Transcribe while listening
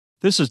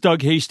This is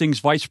Doug Hastings,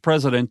 Vice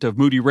President of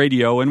Moody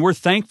Radio, and we're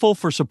thankful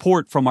for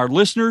support from our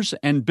listeners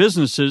and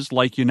businesses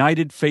like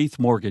United Faith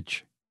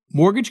Mortgage.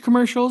 Mortgage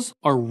commercials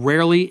are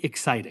rarely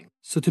exciting.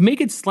 So to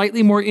make it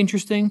slightly more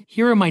interesting,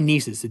 here are my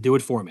nieces to do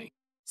it for me.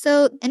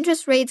 So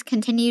interest rates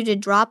continue to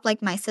drop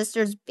like my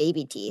sister's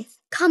baby teeth.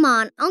 Come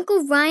on,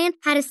 Uncle Ryan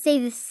had to say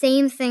the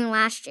same thing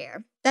last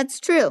year.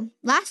 That's true.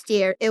 Last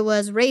year, it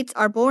was rates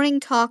are boring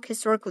talk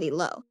historically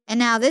low. And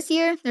now this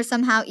year, there's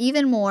somehow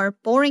even more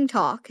boring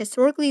talk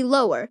historically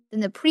lower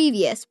than the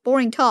previous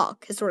boring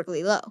talk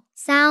historically low.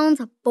 Sounds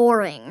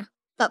boring.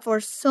 But for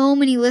so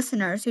many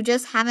listeners who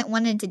just haven't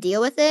wanted to deal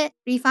with it,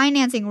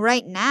 refinancing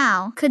right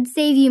now could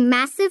save you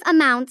massive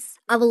amounts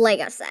of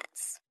Lego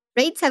sets.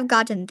 Rates have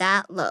gotten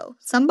that low.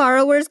 Some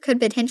borrowers could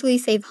potentially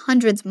save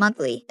hundreds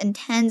monthly and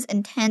tens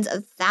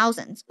of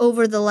thousands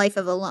over the life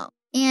of a loan.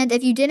 And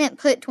if you didn't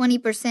put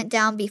 20%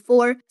 down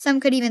before, some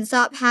could even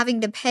stop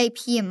having to pay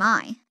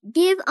PMI.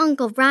 Give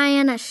Uncle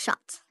Ryan a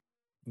shot.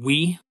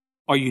 We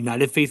are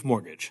United Faith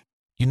Mortgage.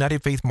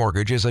 United Faith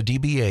Mortgage is a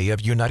DBA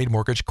of United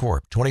Mortgage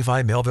Corp.,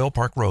 25 Melville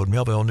Park Road,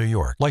 Melville, New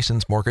York.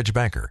 Licensed mortgage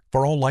banker.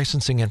 For all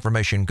licensing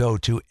information, go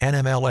to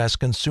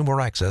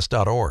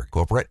nmlsconsumeraccess.org.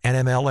 Corporate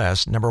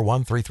NMLS number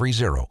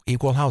 1330.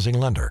 Equal housing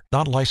lender.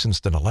 Not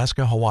licensed in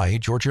Alaska, Hawaii,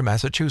 Georgia,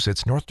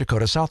 Massachusetts, North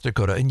Dakota, South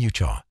Dakota, and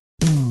Utah.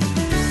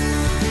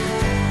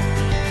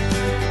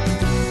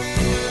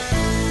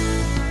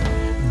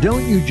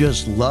 Don't you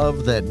just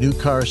love that new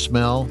car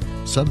smell?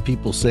 Some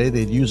people say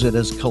they'd use it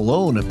as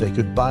cologne if they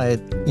could buy it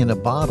in a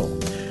bottle.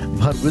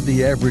 But with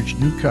the average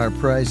new car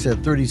price at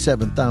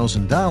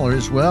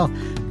 $37,000, well,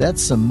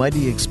 that's some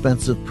mighty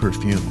expensive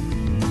perfume.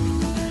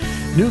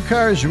 New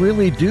cars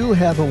really do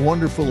have a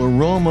wonderful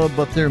aroma,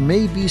 but there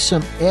may be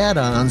some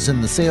add-ons in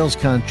the sales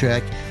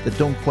contract that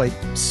don't quite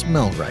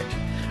smell right.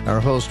 Our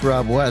host,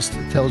 Rob West,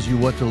 tells you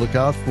what to look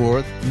out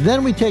for.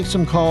 Then we take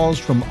some calls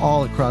from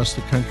all across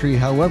the country.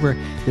 However,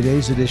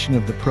 today's edition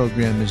of the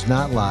program is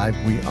not live.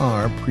 We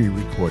are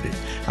pre-recorded.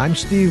 I'm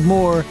Steve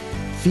Moore.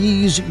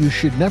 Fees you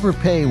should never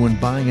pay when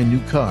buying a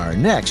new car.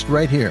 Next,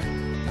 right here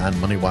on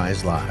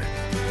MoneyWise Live.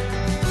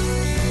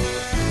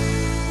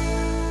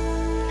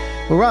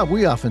 Well, Rob,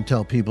 we often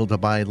tell people to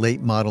buy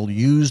late-model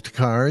used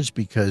cars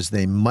because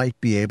they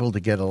might be able to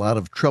get a lot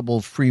of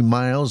trouble-free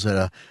miles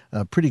at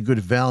a pretty good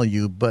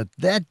value, but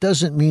that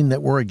doesn't mean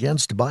that we're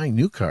against buying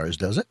new cars,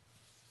 does it?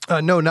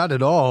 No, not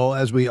at all.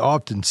 As we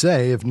often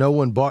say, if no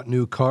one bought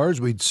new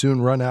cars, we'd soon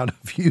run out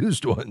of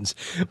used ones.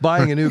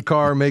 Buying a new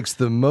car makes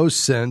the most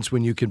sense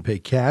when you can pay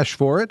cash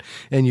for it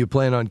and you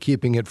plan on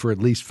keeping it for at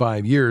least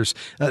 5 years.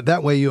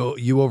 That way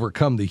you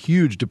overcome the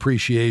huge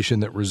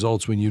depreciation that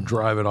results when you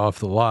drive it off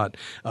the lot.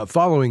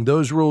 Following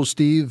those rules,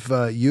 Steve,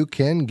 you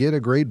can get a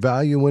great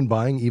value when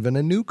buying even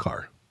a new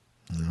car.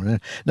 All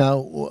right. Now,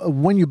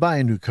 when you buy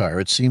a new car,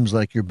 it seems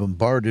like you're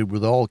bombarded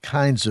with all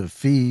kinds of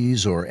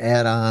fees or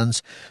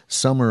add-ons.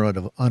 Some are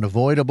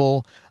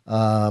unavoidable,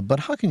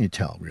 but how can you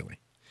tell, really?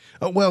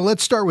 Well,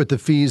 let's start with the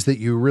fees that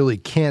you really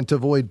can't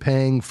avoid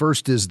paying.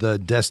 First is the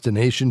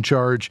destination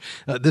charge.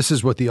 This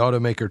is what the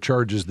automaker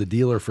charges the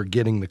dealer for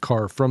getting the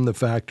car from the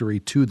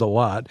factory to the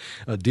lot.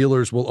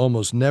 Dealers will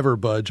almost never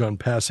budge on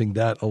passing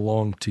that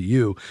along to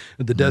you.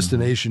 The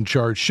destination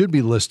charge should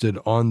be listed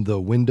on the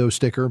window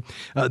sticker.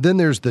 Then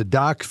there's the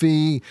dock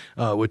fee,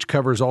 which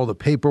covers all the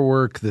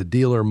paperwork the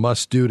dealer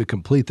must do to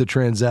complete the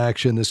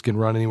transaction. This can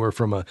run anywhere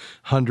from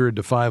 $100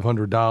 to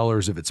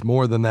 $500. If it's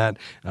more than that,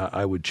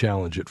 I would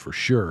challenge it for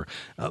sure.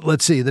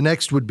 Let's see. The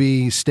next would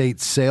be state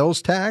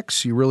sales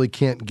tax. You really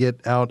can't get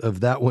out of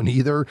that one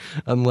either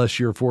unless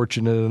you're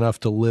fortunate enough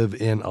to live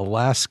in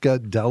Alaska,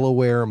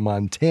 Delaware,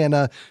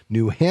 Montana,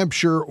 New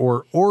Hampshire,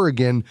 or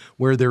Oregon,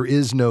 where there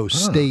is no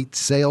state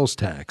sales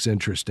tax,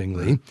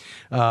 interestingly.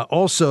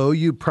 Also,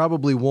 you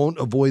probably won't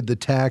avoid the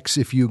tax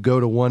if you go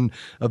to one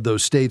of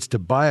those states to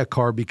buy a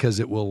car because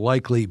it will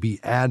likely be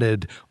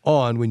added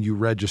on when you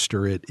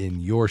register it in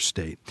your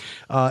state.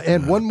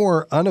 And one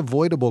more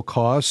unavoidable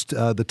cost,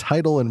 the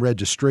title and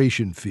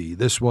registration fee.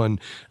 This one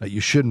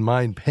you shouldn't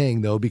mind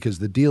paying, though, because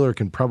the dealer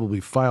can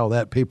probably file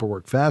that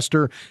paperwork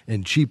faster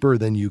and cheaper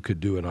than you could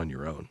do it on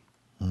your own.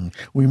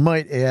 We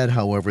might add,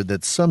 however,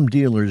 that some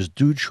dealers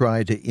do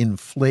try to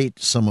inflate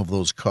some of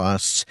those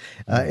costs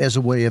as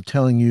a way of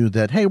telling you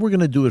that, hey, we're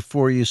going to do it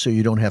for you so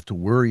you don't have to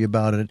worry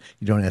about it.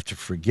 You don't have to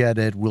forget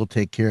it. We'll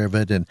take care of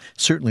it. And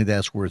certainly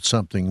that's worth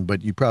something,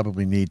 but you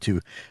probably need to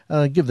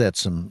give that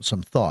some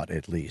thought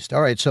at least.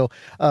 All right, so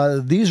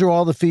these are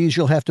all the fees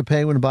you'll have to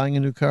pay when buying a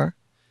new car?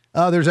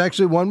 There's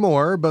actually one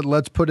more, but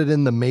let's put it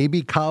in the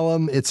maybe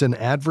column. It's an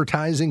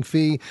advertising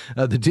fee.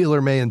 The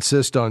dealer may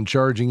insist on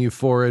charging you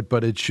for it,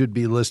 but it should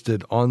be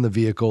listed on the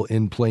vehicle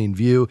in plain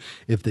view.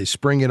 If they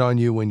spring it on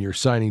you when you're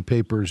signing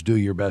papers, do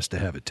your best to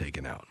have it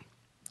taken out.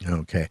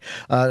 Okay.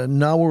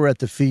 Now we're at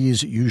the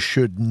fees you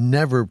should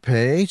never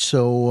pay.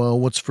 So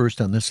what's first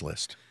on this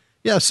list?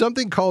 Yeah,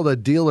 something called a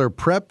dealer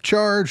prep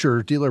charge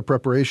or dealer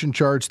preparation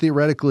charge.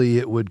 Theoretically,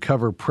 it would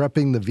cover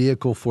prepping the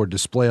vehicle for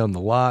display on the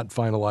lot,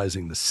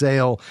 finalizing the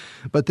sale,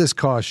 but this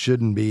cost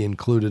shouldn't be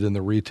included in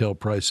the retail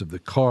price of the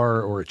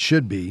car, or it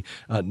should be,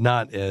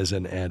 not as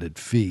an added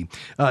fee.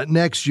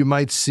 Next, you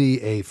might see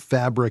a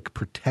fabric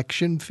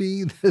protection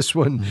fee. This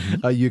one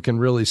you can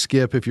really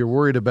skip. If you're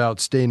worried about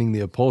staining the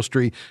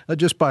upholstery,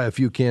 just buy a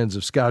few cans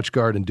of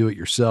Scotchgard and do it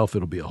yourself.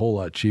 It'll be a whole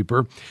lot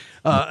cheaper.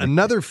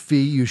 Another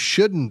fee you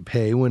shouldn't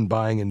pay when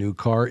buying a new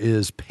car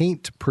is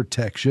paint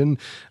protection.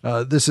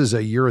 This is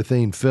a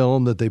urethane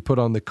film that they put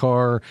on the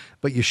car,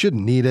 but you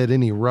shouldn't need it.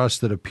 Any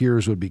rust that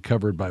appears would be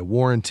covered by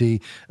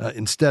warranty.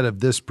 Instead of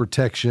this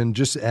protection,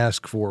 just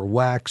ask for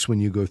wax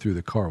when you go through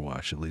the car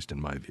wash, at least in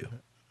my view.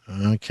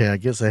 Okay, I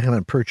guess I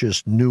haven't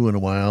purchased new in a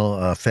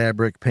while.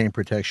 Fabric, paint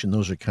protection,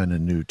 those are kind of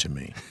new to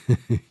me.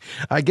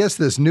 I guess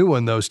this new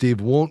one, though,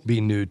 Steve, won't be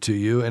new to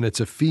you, and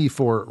it's a fee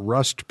for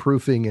rust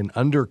proofing and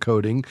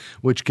undercoating,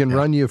 which can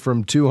run you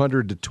from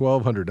 $200 to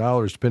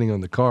 $1,200, depending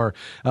on the car.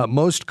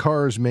 Most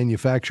cars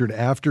manufactured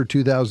after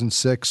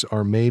 2006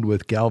 are made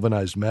with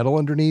galvanized metal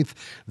underneath.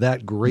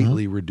 That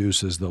greatly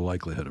reduces the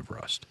likelihood of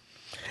rust.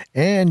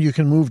 And you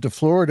can move to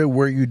Florida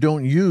where you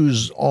don't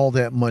use all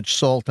that much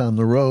salt on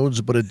the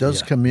roads, but it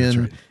does come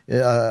in in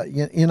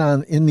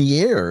the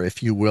air,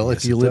 if you will,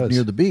 if you live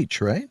near the beach,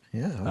 right?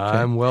 Yeah. Okay.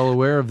 I'm well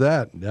aware of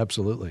that.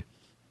 Absolutely.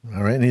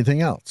 All right.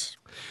 Anything else?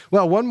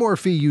 Well, one more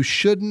fee you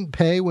shouldn't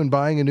pay when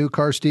buying a new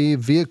car, Steve,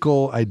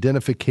 vehicle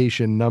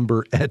identification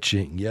number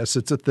etching. Yes,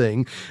 it's a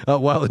thing.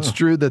 While it's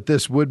true that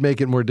this would make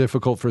it more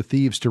difficult for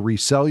thieves to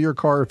resell your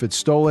car if it's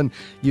stolen,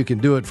 you can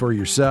do it for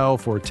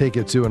yourself or take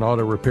it to an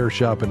auto repair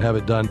shop and have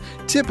it done,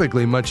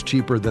 typically much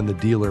cheaper than the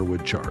dealer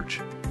would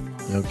charge.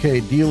 Okay,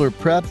 dealer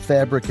prep,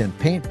 fabric and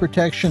paint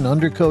protection,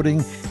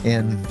 undercoating,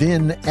 and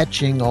VIN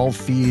etching, all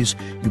fees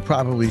you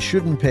probably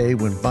shouldn't pay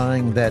when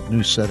buying that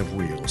new set of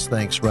wheels.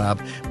 Thanks,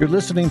 Rob. You're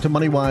listening to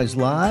MoneyWise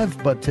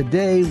Live, but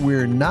today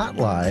we're not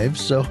live,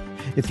 so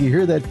if you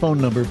hear that phone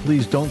number,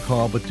 please don't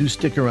call, but do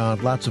stick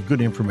around. Lots of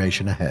good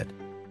information ahead.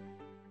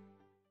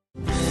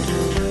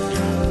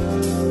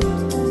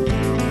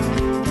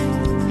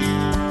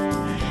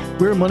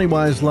 We're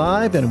MoneyWise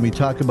Live, and we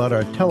talk about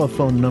our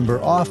telephone number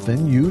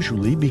often,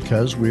 usually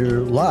because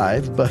we're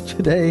live, but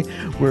today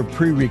we're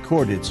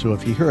pre-recorded, so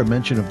if you hear a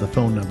mention of the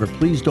phone number,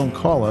 please don't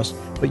call us,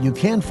 but you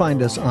can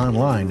find us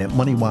online at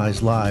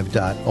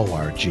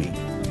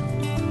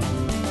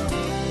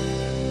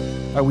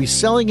moneywiselive.org. Are we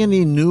selling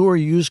any new or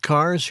used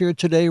cars here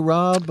today,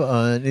 Rob?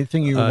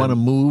 Anything you want to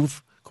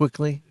move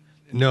quickly?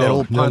 No. That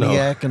old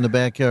Pontiac in the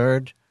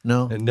backyard?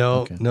 No?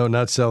 No,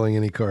 not selling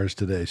any cars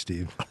today,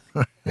 Steve.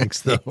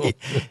 Thanks, though.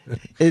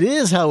 It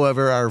is,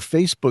 however, our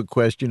Facebook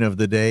question of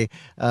the day.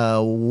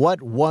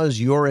 What was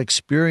your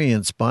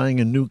experience buying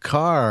a new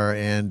car?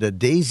 And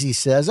Daisy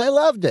says, I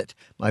loved it.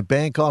 My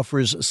bank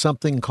offers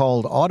something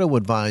called Auto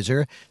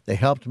Advisor. They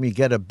helped me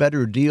get a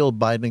better deal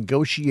by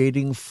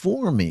negotiating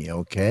for me.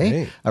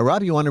 Okay. Hey.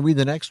 Rob, you want to read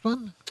the next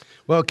one?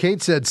 Well,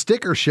 Kate said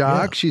sticker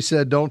shock. Yeah. She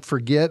said don't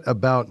forget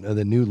about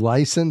the new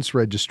license,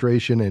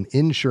 registration, and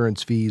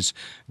insurance fees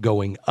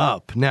going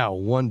up. Now,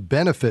 one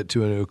benefit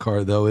to a new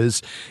car, though,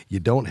 is you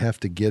don't have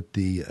to get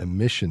the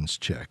emissions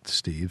checked,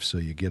 Steve, so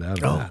you get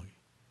out of that.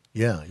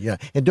 Yeah.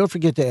 And don't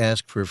forget to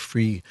ask for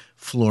free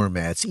floor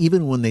mats.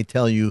 Even when they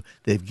tell you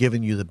they've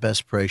given you the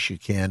best price you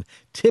can,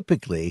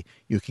 typically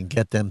you can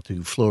get them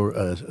to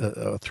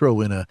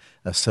throw in a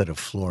set of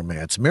floor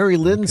mats. Mary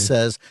Lynn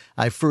says,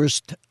 I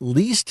first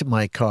leased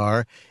my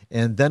car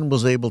and then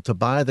was able to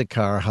buy the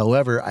car.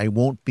 However, I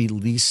won't be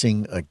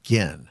leasing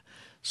again.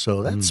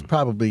 So that's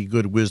probably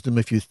good wisdom.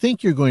 If you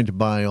think you're going to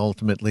buy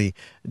ultimately,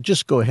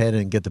 just go ahead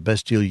and get the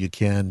best deal you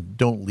can.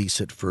 Don't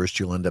lease it first.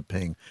 You'll end up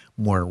paying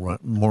more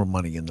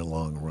money in the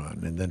long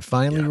run. And then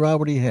finally, Rob,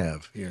 what do you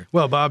have here?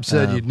 Well, Bob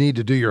said you'd need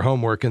to do your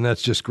homework, and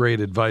that's just great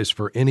advice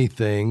for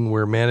anything.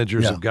 We're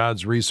managers of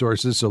God's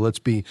resources, so let's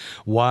be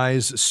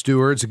wise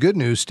stewards. The good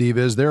news, Steve,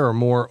 is there are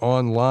more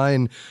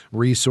online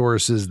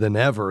resources than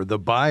ever. The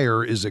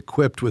buyer is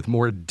equipped with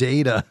more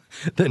data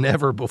than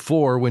ever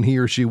before when he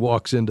or she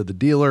walks into the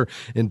dealer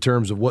in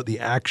terms of what the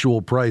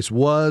actual price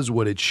was,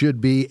 what it should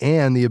be,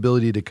 and the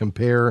ability to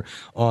compare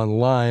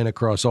online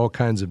across all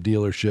kinds of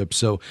dealerships.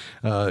 So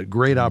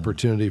great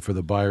opportunity for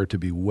the buyer to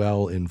be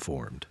well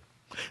informed.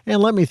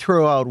 And let me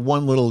throw out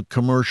one little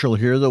commercial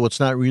here, though it's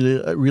not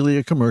really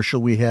a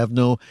commercial. We have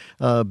no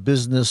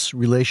business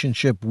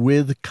relationship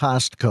with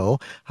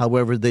Costco.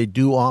 However, they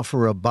do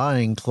offer a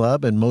buying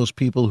club, and most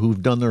people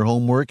who've done their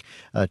homework,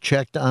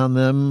 checked on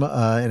them,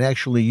 and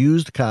actually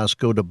used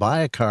Costco to buy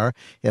a car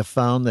have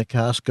found that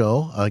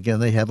Costco, again,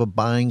 they have a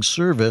buying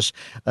service,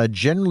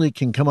 generally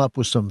can come up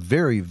with some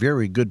very,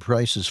 very good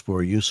prices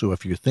for you. So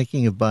if you're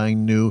thinking of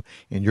buying new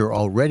and you're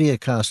already a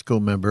Costco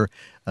member,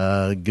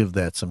 give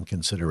that some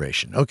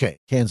consideration. Okay,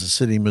 Kansas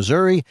City,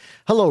 Missouri.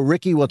 Hello,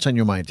 Ricky. What's on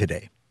your mind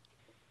today?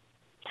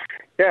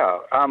 Yeah,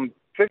 I'm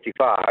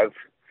 55,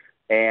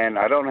 and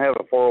I don't have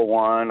a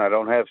 401. I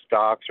don't have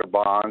stocks or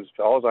bonds.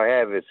 All I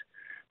have is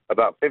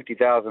about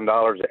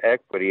 $50,000 of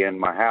equity in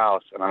my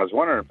house, and I was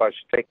wondering if I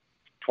should take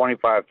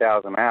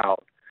 $25,000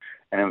 out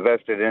and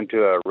invest it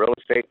into a real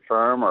estate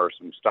firm or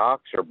some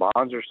stocks or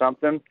bonds or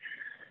something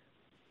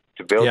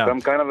to build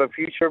some kind of a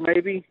future,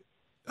 maybe?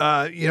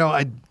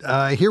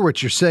 I hear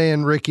what you're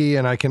saying, Ricky,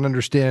 and I can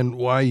understand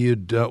why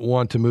you'd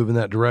want to move in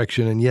that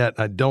direction, and yet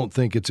I don't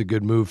think it's a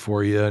good move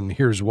for you, and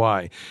here's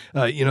why.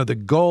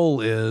 The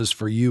goal is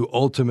for you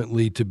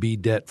ultimately to be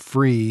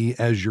debt-free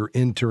as you're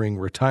entering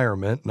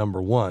retirement,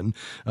 number one.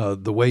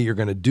 The way you're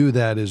going to do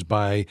that is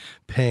by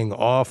paying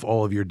off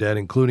all of your debt,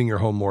 including your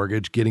home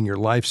mortgage, getting your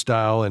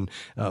lifestyle and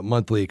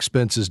monthly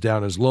expenses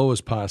down as low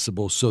as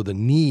possible, so the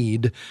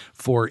need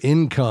for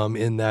income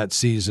in that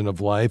season of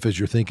life, as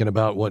you're thinking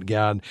about what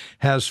God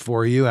has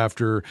for you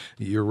after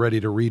you're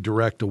ready to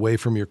redirect away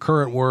from your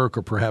current work,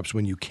 or perhaps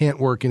when you can't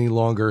work any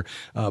longer,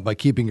 by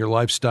keeping your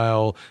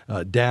lifestyle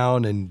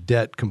down and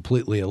debt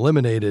completely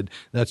eliminated,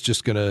 that's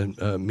just going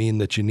to mean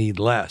that you need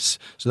less.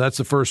 So that's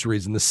the first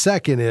reason. The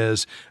second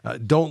is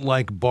don't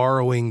like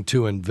borrowing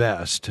to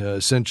invest.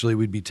 Essentially,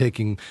 we'd be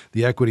taking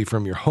the equity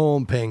from your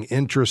home, paying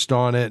interest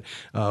on it,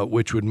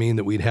 which would mean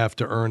that we'd have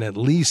to earn at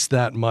least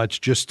that much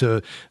just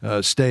to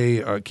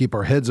keep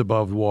our heads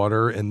above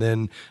water, and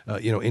then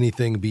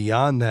anything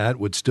beyond that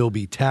would still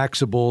be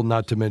taxable,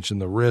 not to mention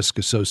the risk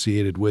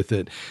associated with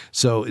it.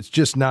 So it's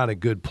just not a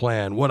good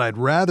plan. What I'd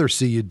rather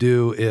see you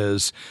do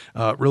is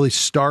really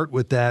start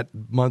with that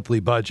monthly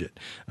budget.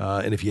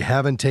 And if you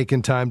haven't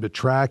taken time to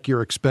track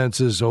your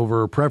expenses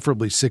over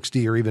preferably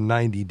 60 or even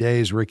 90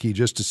 days, Ricky,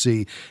 just to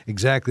see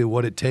exactly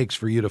what it takes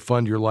for you to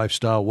fund your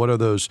lifestyle, what are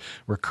those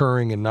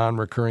recurring and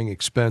non-recurring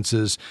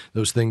expenses,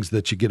 those things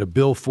that you get a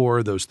bill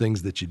for, those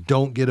things that you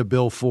don't get a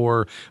bill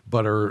for,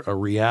 but are a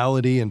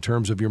reality in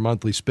terms of your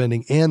monthly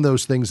spending, and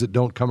those things that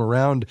don't come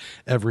around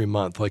every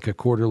month, like a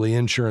quarterly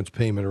insurance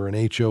payment or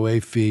an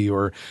HOA fee,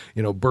 or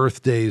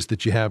birthdays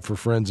that you have for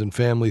friends and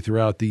family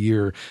throughout the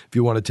year. If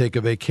you want to take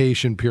a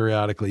vacation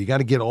periodically, you got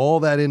to get all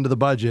that into the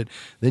budget.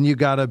 Then you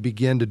got to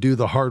begin to do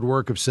the hard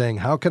work of saying,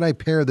 how can I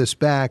pare this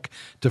back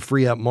to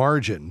free up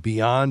margin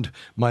beyond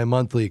my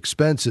monthly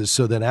expenses,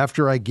 so that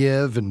after I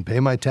give and pay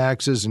my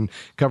taxes and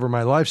cover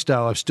my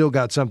lifestyle, I've still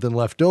got something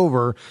left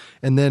over.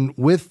 And then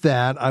with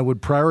that, I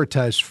would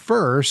prioritize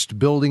first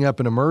building up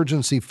an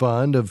emergency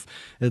fund of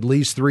at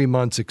least 3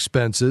 months'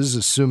 expenses,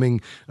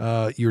 assuming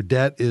your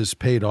debt is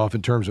paid off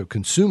in terms of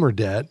consumer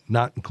debt,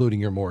 not including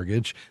your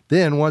mortgage.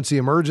 Then once the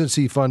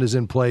emergency fund is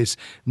in place,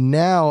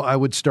 now I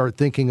would start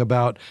thinking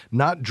about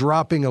not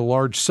dropping a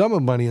large sum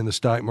of money in the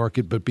stock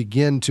market, but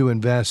begin to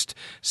invest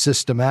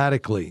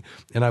systematically.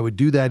 And I would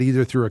do that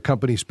either through a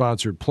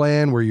company-sponsored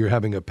plan where you're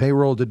having a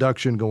payroll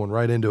deduction going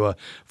right into a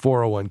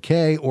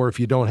 401k, or if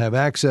you don't have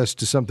access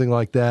to something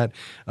like that,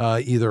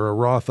 either a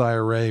Roth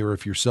IRA, or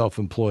if you're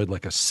self-employed,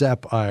 like a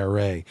SEP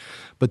IRA.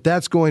 But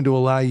that's going to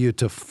allow you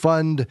to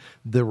fund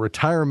the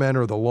retirement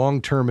or the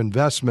long-term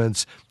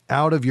investments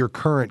out of your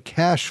current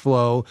cash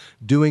flow,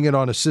 doing it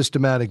on a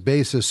systematic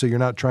basis, so you're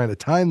not trying to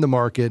time the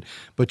market,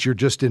 but you're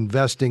just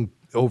investing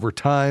over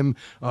time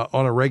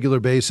on a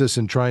regular basis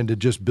and trying to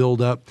just build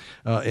up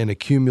and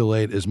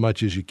accumulate as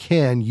much as you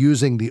can,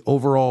 using the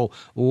overall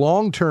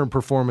long-term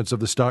performance of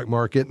the stock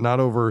market,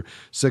 not over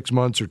 6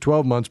 months or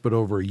 12 months, but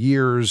over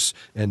years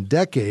and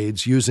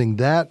decades, using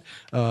that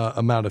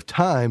amount of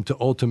time to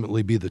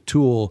ultimately be the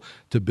tool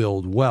to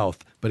build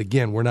wealth. But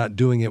again, we're not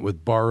doing it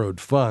with borrowed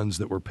funds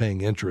that we're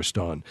paying interest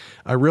on.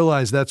 I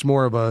realize that's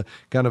more of a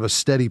kind of a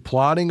steady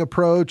plodding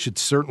approach.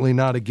 It's certainly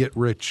not a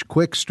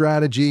get-rich-quick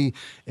strategy.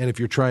 And if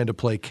you're trying to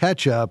play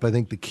catch-up, I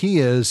think the key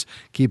is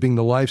keeping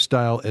the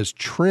lifestyle as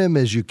trim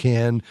as you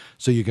can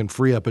so you can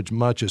free up as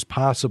much as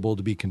possible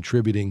to be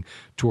contributing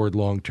toward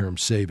long-term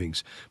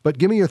savings. But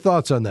give me your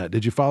thoughts on that.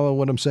 Did you follow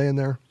what I'm saying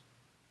there?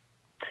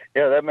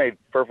 Yeah, that made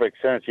perfect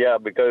sense. Yeah,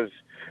 because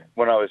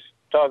when I was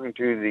talking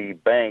to the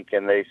bank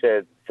and they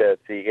said that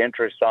the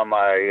interest on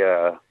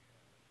my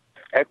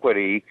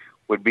equity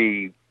would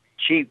be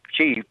cheap,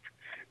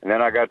 and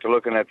then I got to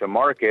looking at the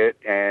market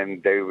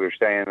and they were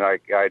saying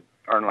like I'd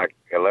earn like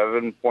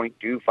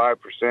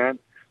 11.25%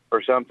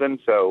 or something.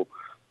 So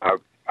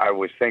I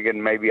was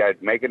thinking maybe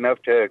I'd make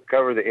enough to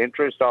cover the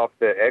interest off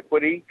the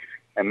equity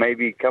and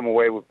maybe come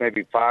away with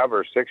maybe 5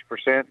 or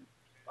 6%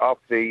 off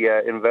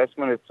the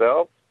investment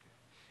itself.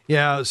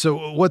 Yeah,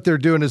 so what they're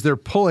doing is they're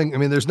pulling,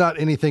 there's not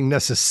anything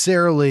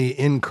necessarily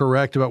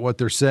incorrect about what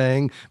they're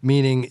saying,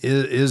 meaning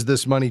is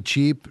this money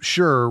cheap?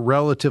 Sure,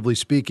 relatively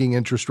speaking,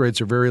 interest rates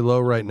are very low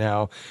right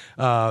now.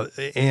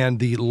 And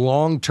the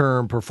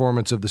long-term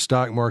performance of the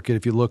stock market,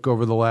 if you look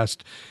over the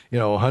last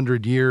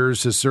 100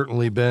 years, has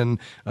certainly been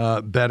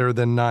better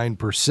than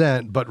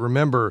 9%. But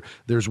remember,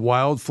 there's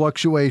wild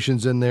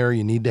fluctuations in there.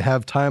 You need to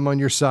have time on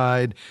your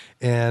side,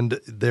 and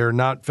they're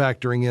not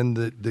factoring in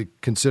the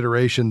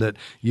consideration that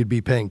you'd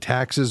be paying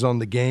taxes on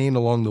the gain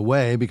along the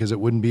way because it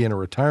wouldn't be in a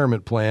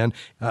retirement plan.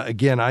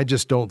 Again, I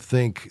just don't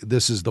think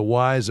this is the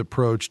wise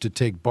approach to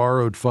take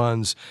borrowed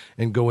funds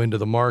and go into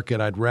the market.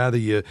 I'd rather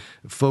you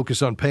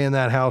focus on paying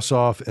that house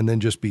off and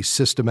then just be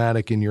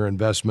systematic in your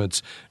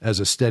investments as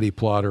a steady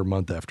plotter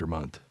month after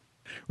month.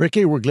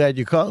 Ricky, we're glad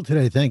you called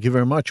today. Thank you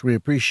very much. We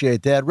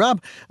appreciate that.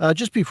 Rob,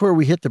 just before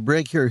we hit the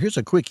break here, here's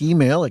a quick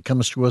email. It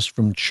comes to us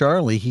from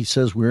Charlie. He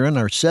says, we're in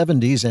our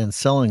 70s and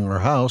selling our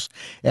house.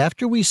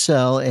 After we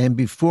sell and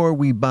before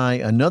we buy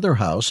another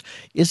house,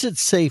 is it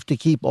safe to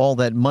keep all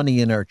that money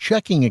in our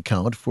checking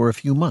account for a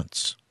few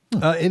months?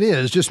 It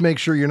is. Just make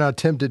sure you're not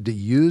tempted to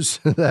use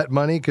that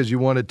money because you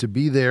want it to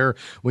be there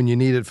when you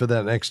need it for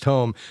that next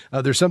home.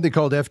 There's something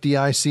called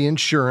FDIC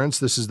insurance.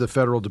 This is the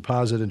Federal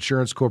Deposit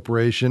Insurance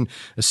Corporation,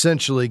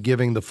 essentially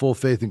giving the full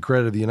faith and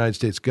credit of the United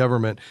States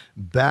government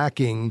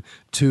backing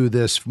to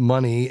this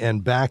money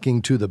and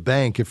backing to the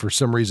bank if for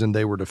some reason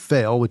they were to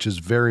fail, which is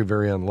very,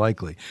 very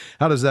unlikely.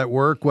 How does that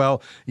work?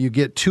 Well, you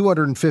get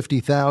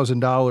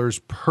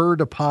 $250,000 per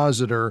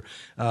depositor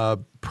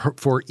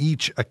for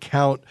each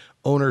account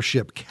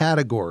ownership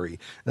category.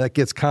 That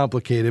gets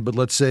complicated, but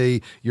let's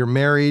say you're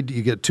married,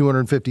 you get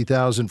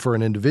 $250,000 for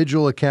an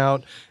individual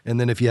account,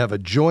 and then if you have a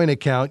joint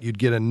account, you'd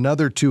get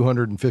another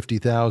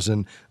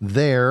 $250,000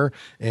 there,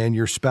 and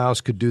your spouse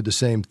could do the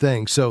same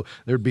thing. So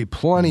there'd be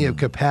plenty of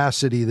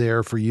capacity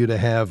there for you to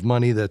have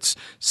money that's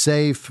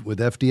safe with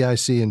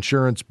FDIC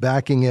insurance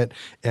backing it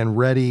and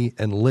ready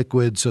and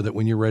liquid so that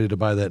when you're ready to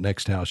buy that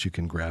next house, you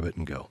can grab it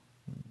and go.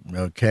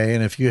 Okay,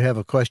 and if you have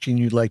a question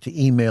you'd like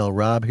to email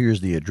Rob,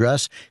 here's the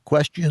address,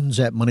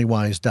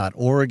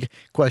 questions@moneywise.org,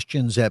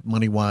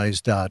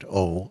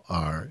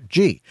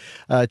 questions@moneywise.org.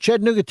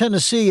 Chattanooga,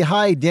 Tennessee.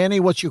 Hi, Danny.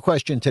 What's your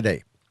question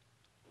today?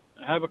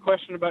 I have a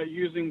question about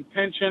using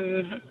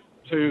pension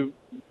to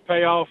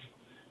pay off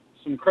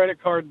some credit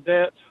card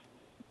debt.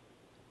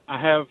 I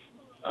have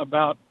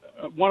about,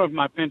 one of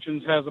my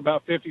pensions has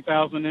about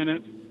 $50,000 in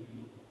it.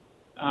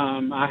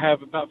 I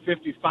have about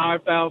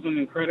 $55,000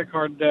 in credit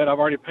card debt. I've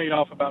already paid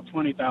off about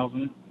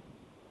 $20,000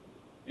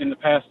 in the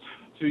past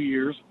 2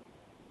 years.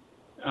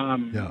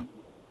 Yeah.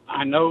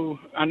 I know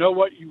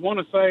what you want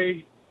to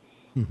say,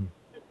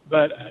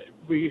 but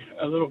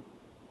a little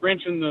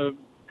wrench in the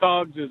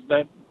cogs is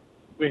that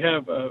we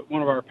have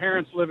one of our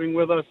parents living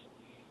with us,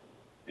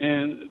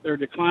 and they're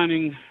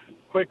declining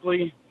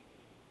quickly,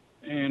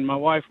 and my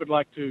wife would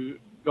like to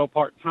go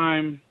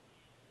part-time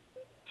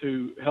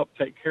to help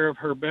take care of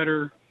her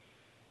better.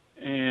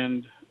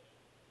 And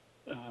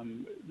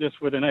this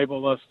would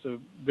enable us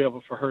to be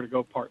able for her to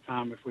go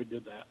part-time if we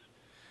did that.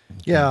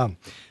 Yeah.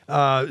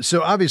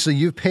 So obviously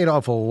you've paid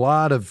off a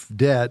lot of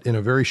debt in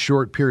a very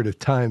short period of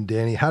time,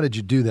 Danny. How did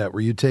you do that?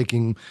 Were you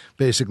taking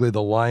basically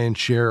the lion's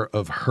share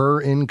of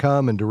her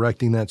income and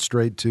directing that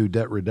straight to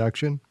debt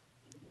reduction?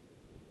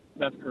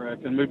 That's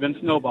correct. And we've been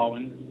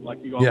snowballing,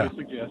 like you always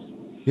suggest.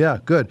 Yeah,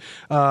 good.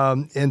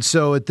 And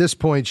so at this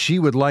point, she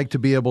would like to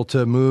be able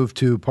to move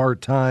to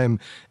part-time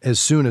as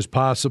soon as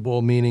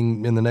possible,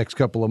 meaning in the next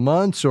couple of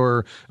months,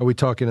 or are we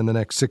talking in the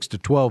next 6 to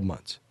 12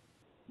 months?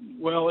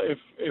 Well, if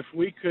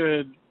we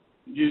could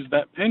use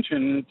that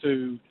pension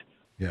to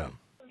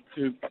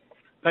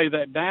pay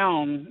that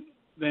down,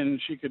 then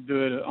she could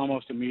do it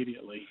almost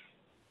immediately.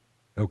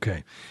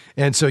 Okay.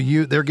 And so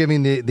they're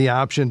giving the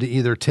option to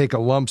either take a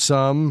lump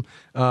sum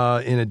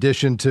in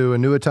addition to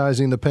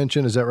annuitizing the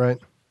pension. Is that right?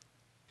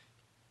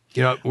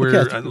 You know,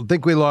 I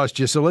think we lost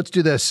you. So let's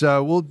do this.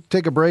 We'll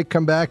take a break,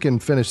 come back,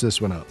 and finish this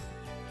one up.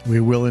 We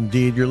will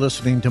indeed. You're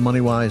listening to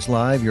MoneyWise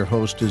Live. Your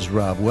host is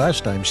Rob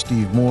West. I'm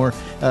Steve Moore.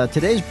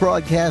 Today's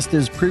broadcast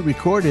is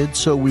pre-recorded,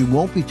 so we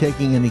won't be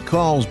taking any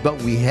calls, but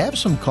we have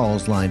some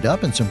calls lined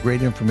up and some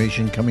great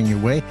information coming your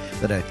way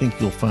that I think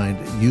you'll find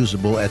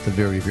usable at the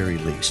very, very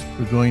least.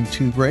 We're going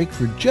to break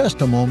for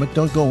just a moment.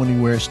 Don't go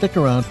anywhere. Stick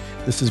around.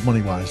 This is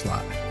MoneyWise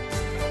Live.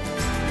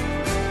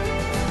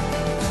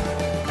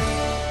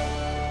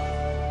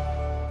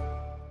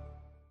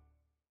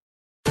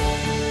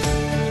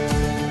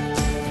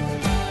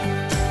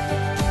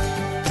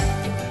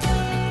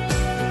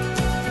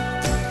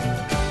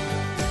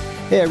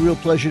 Hey, a real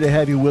pleasure to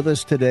have you with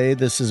us today.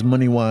 This is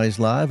MoneyWise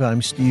Live.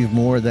 I'm Steve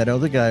Moore. That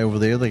other guy over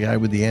there, the guy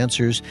with the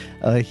answers,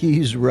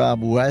 he's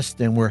Rob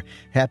West, and we're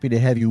happy to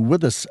have you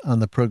with us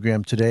on the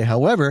program today.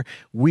 However,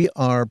 we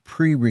are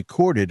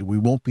pre-recorded. We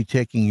won't be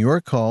taking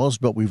your calls,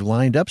 but we've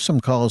lined up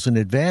some calls in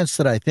advance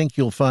that I think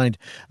you'll find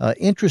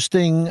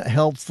interesting,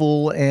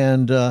 helpful,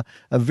 and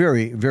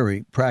very,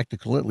 very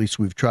practical. At least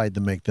we've tried to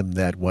make them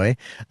that way.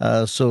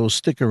 So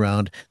stick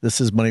around.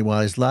 This is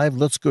MoneyWise Live.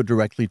 Let's go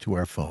directly to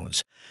our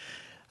phones.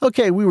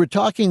 Okay, we were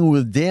talking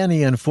with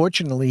Danny.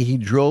 Unfortunately, he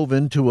drove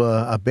into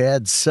a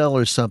bad cell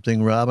or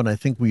something, Rob, and I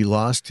think we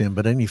lost him.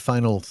 But any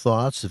final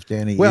thoughts if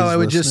Danny Well, is I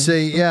would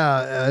listening?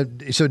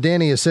 just say, so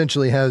Danny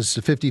essentially has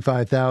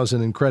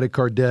 $55,000 in credit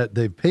card debt.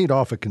 They've paid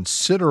off a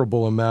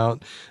considerable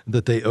amount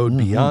that they owed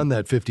beyond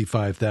that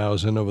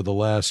 $55,000 over the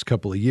last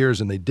couple of years,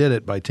 and they did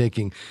it by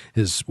taking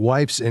his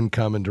wife's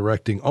income and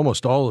directing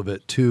almost all of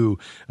it to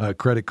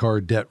credit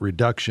card debt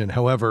reduction.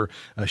 However,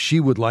 she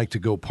would like to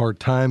go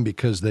part-time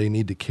because they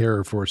need to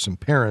care for for some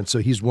parents. So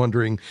he's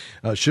wondering,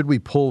 should we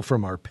pull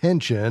from our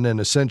pension? And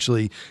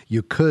essentially,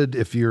 you could,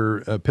 if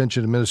your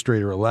pension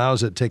administrator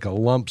allows it, take a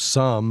lump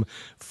sum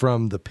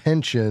from the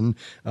pension,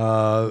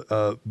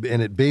 and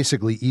it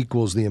basically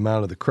equals the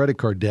amount of the credit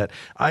card debt.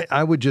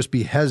 I would just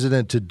be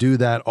hesitant to do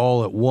that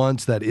all at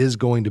once. That is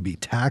going to be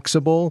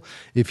taxable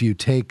if you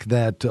take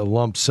that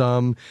lump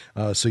sum.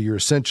 So you're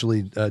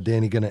essentially,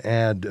 Danny, going to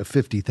add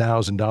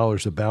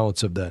 $50,000, the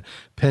balance of the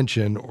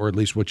pension, or at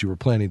least what you were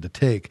planning to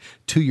take,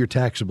 to your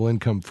taxable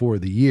income for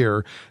the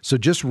year. So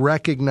just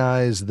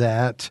recognize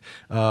that,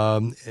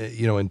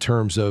 in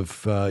terms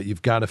of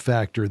you've got to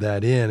factor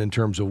that in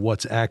terms of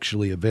what's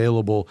actually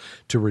available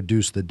to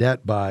reduce the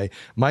debt by.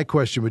 My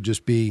question would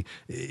just be,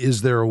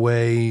 is there a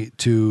way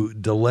to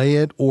delay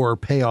it or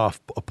pay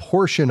off a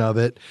portion of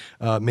it,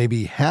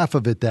 maybe half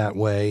of it that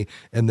way,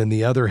 and then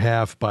the other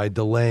half by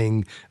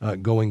delaying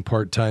going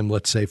part-time,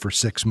 let's say for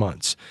 6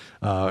 months?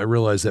 I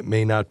realize that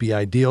may not be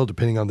ideal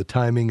depending on the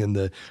timing and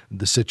the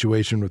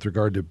situation with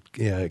regard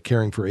to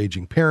caring for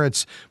aging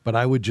parents, but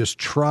I would just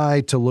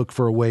try to look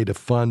for a way to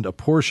fund a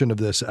portion of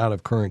this out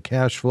of current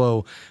cash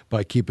flow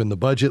by keeping the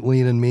budget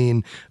lean and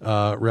mean,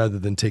 rather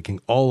than taking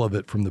all of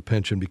it from the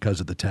pension because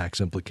of the tax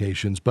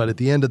implications. But at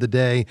the end of the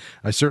day,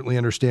 I certainly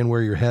understand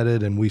where you're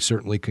headed, and we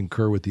certainly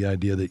concur with the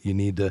idea that you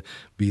need to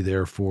be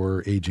there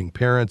for aging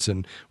parents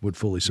and would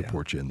fully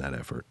support you in that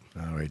effort.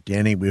 All right,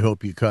 Danny, we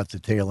hope you caught the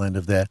tail end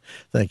of that.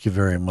 Thank you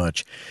very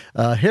much.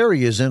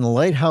 Harry is in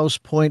Lighthouse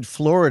Point,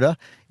 Florida.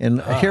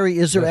 And Harry,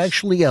 is there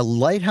actually a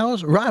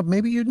lighthouse? Rob,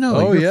 maybe you know.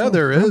 Oh, yeah,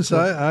 there is.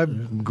 I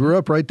grew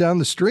up right down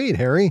the street,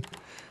 Harry.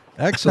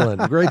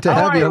 Excellent. Great to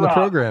have you on the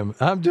program.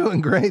 I'm doing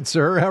great,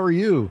 sir. How are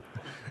you?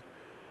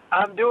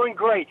 I'm doing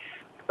great.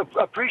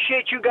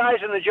 Appreciate you guys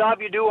and the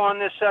job you do on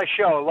this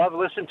show. Love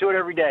listening to it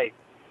every day.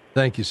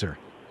 Thank you, sir.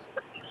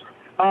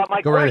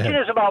 My question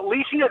is about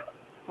leasing it.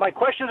 My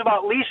question is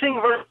about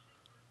leasing.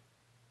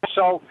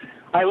 So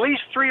I lease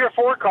 3 or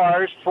 4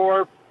 cars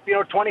for,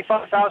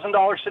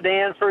 $25,000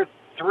 sedan for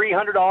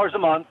 $300 a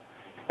month.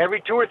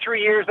 Every 2 or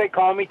 3 years they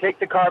call me, take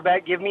the car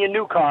back, give me a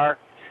new car.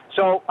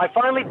 So I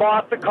finally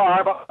bought the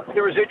car, bought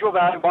the residual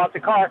value, bought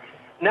the car.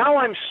 Now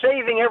I'm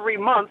saving every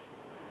month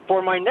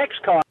for my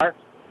next car,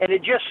 and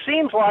it just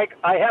seems like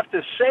I have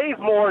to save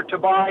more to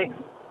buy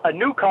a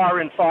new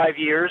car in 5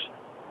 years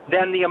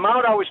than the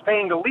amount I was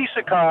paying to lease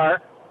a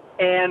car.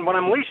 And when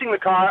I'm leasing the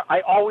car,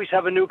 I always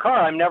have a new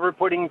car. I'm never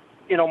putting,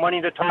 money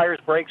into tires,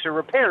 brakes, or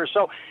repairs.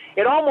 So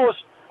it almost,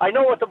 I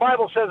know what the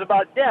Bible says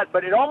about debt,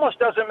 but it almost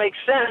doesn't make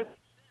sense.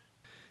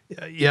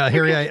 Yeah,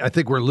 Harry, I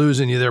think we're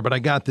losing you there, but I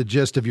got the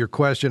gist of your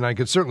question. I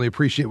can certainly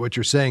appreciate what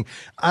you're saying.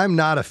 I'm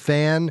not a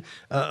fan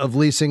of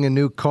leasing a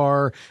new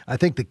car. I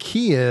think the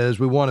key is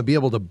we want to be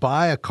able to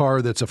buy a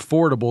car that's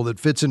affordable, that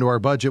fits into our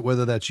budget,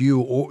 whether that's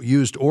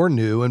used or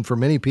new. And for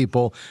many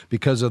people,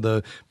 because of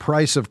the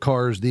price of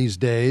cars these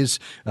days,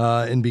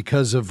 and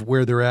because of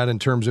where they're at in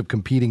terms of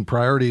competing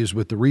priorities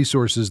with the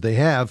resources they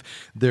have,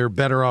 they're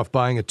better off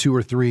buying a 2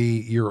 or 3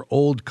 year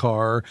old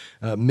car,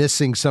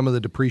 missing some of the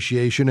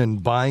depreciation,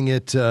 and buying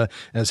it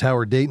as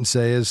Howard Dayton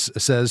says,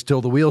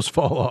 till the wheels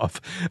fall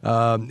off.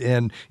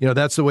 And,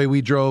 that's the way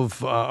we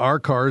drove our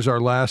cars.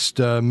 Our last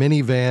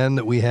minivan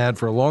that we had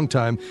for a long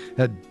time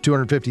had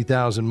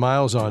 250,000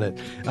 miles on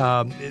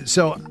it.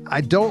 So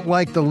I don't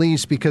like the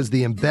lease because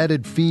the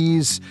embedded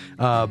fees,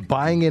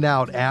 buying it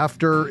out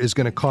after is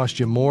going to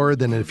cost you more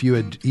than if you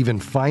had even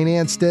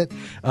financed it.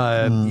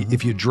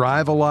 If you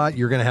drive a lot,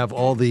 you're going to have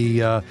all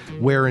the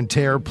wear and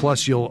tear,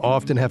 plus you'll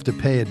often have to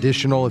pay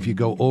additional if you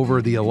go over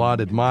the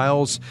allotted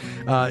miles.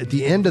 At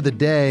the end of the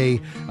day,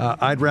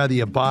 I'd rather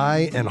you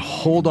buy and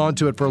hold on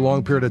to it for a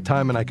long period of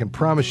time, and I can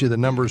promise you the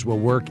numbers will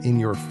work in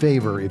your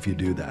favor if you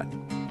do that.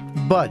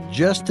 But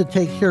just to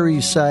take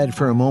Harry's side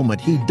for a moment,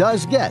 he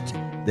does get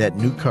that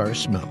new car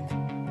smell.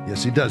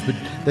 Yes, he does, but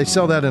they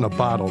sell that in a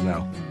bottle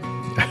now.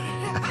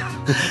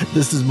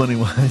 This is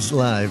MoneyWise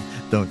Live.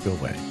 Don't go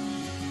away.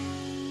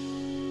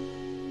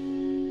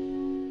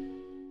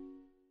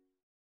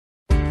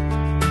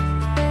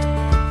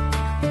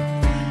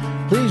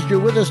 Pleased you're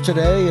with us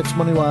today. It's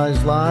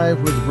MoneyWise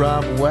Live with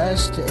Rob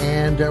West.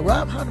 And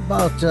Rob, how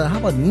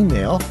about an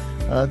email?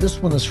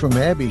 This one is from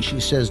Abby.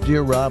 She says,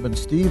 "Dear Rob and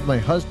Steve, my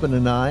husband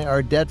and I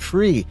are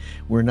debt-free.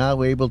 We're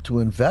now able to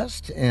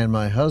invest, and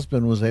my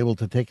husband was able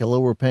to take a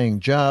lower-paying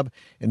job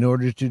in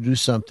order to do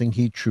something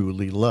he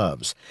truly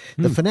loves.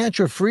 The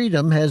financial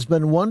freedom has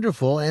been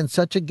wonderful and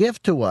such a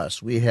gift to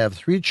us. We have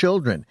 3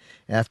 children.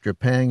 After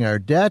paying our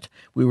debt,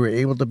 we were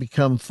able to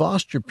become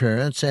foster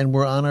parents, and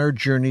we're on our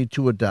journey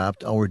to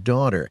adopt our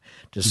daughter.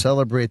 To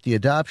celebrate the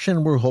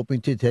adoption, we're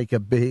hoping to take a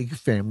big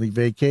family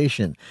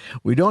vacation.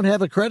 We don't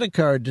have a credit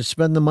card to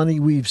spend the money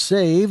we've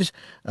saved.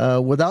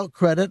 Without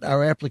credit,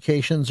 our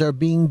applications are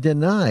being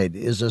denied.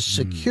 Is a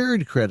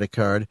secured credit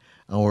card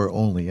our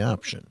only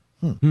option?"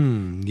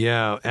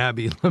 Yeah,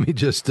 Abby, let me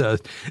just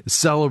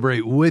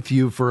celebrate with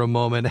you for a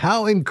moment.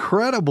 How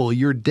incredible.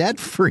 You're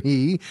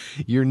debt-free.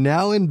 You're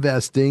now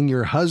investing.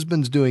 Your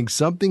husband's doing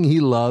something he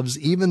loves,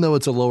 even though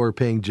it's a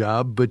lower-paying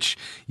job, but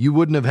you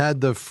wouldn't have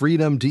had the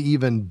freedom to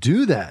even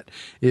do that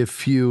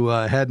if you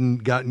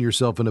hadn't gotten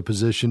yourself in a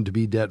position to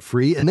be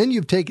debt-free. And then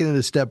you've taken it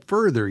a step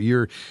further.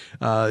 You're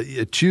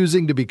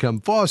choosing to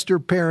become foster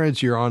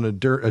parents. You're on a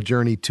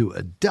journey to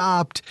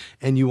adopt,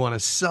 and you want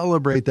to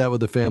celebrate that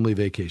with a family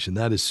vacation.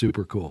 That is super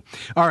cool.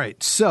 All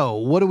right. So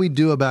what do we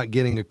do about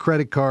getting a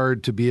credit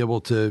card to be able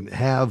to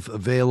have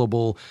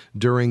available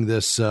during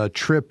this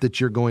trip that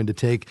you're going to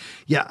take?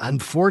 Yeah,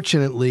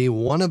 unfortunately,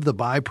 one of the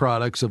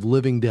byproducts of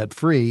living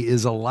debt-free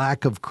is a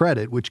lack of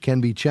credit, which can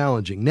be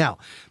challenging. Now,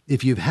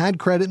 if you've had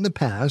credit in the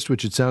past,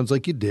 which it sounds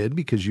like you did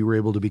because you were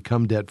able to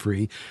become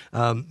debt-free,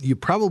 you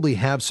probably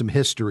have some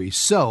history.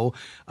 So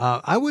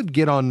I would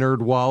get on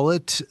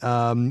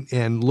NerdWallet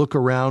and look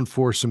around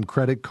for some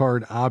credit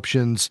card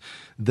options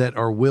that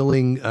are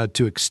willing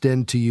to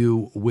extend to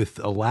you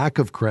with a lack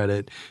of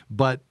credit.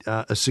 But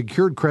a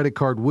secured credit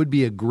card would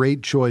be a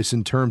great choice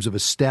in terms of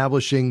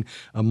establishing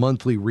a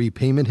monthly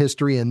repayment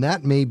history. And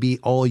that may be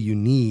all you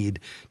need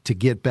to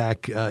get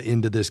back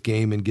into this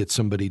game and get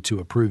somebody to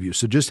approve you.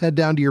 So just head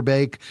down to your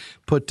bank,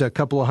 put a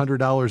couple of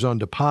 $100 on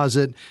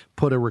deposit,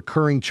 put a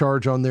recurring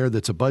charge on there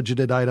that's a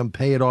budgeted item,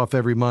 pay it off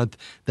every month.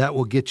 That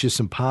will get you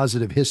some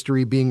positive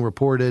history being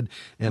reported.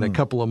 And a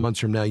couple of months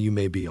from now, you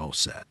may be all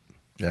set.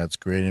 That's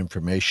great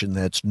information.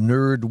 That's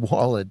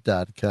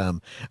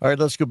nerdwallet.com. All right,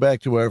 let's go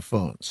back to our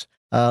phones.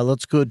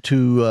 Let's go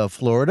to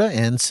Florida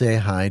and say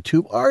hi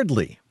to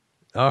Ardley.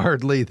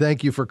 Ardley,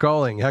 thank you for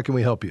calling. How can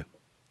we help you?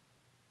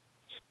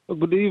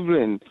 Good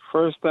evening.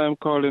 First time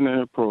calling in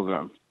a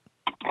program.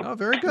 Oh,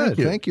 very good.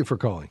 Thank you for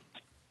calling.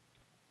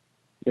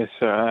 Yes,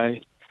 sir.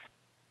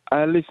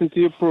 I listen to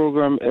your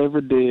program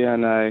every day,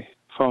 and I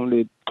found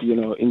it,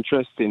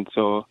 interesting.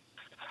 So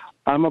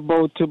I'm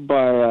about to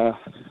buy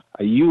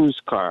a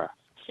used car.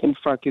 In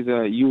fact, it's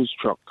a used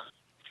truck.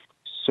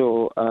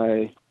 So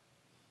I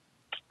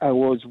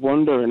was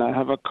wondering, I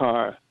have a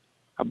car.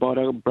 I bought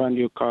a brand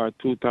new car,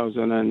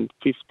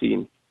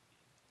 2015,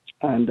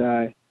 and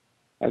I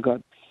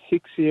got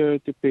 6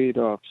 years to pay it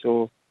off.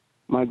 So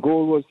my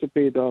goal was to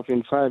pay it off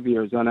in 5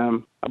 years, and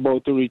I'm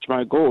about to reach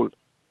my goal.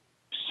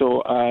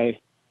 So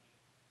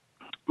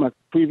my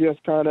previous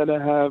car that I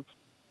have,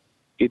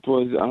 it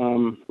was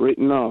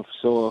written off.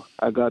 So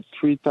I got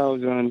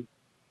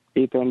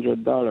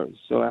 $3,800.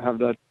 So I have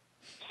that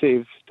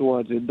saved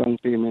towards a down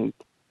payment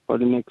for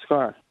the next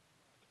car.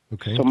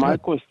 Okay. So my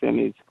question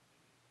is,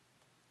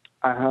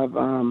 I have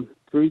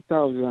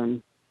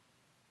 $3,000,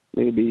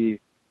 maybe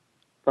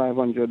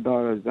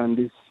 $500, and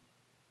this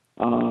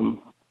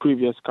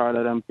previous car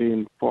that I'm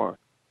paying for.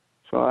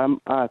 So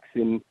I'm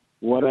asking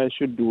what I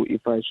should do,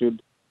 if I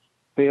should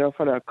pay off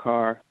for that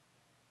car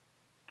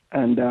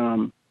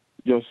and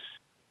just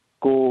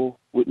go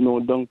with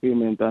no down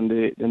payment on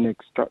the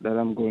next truck that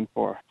I'm going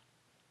for.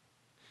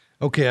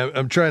 Okay,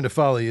 I'm trying to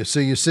follow you. So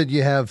you said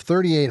you have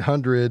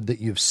 $3,800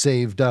 that you've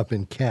saved up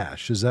in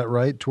cash. Is that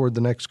right, toward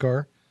the next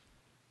car?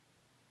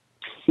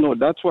 No,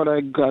 that's what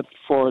I got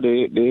for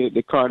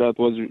the car that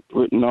was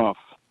written off.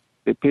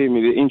 They pay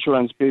me, the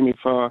insurance pay me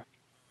for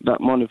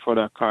that money for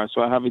that car.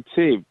 So I have it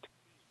saved.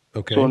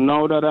 Okay. So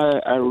now that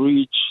I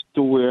reach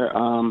to where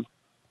I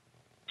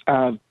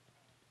have,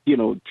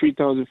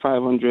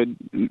 $3,500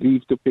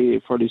 leave to pay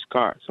for this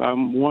car. So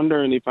I'm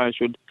wondering if I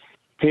should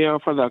pay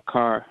off for that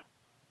car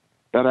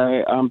that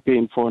I am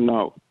paying for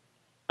now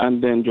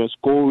and then just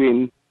go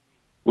in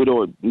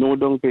without no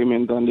down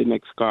payment on the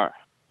next car.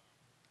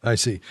 I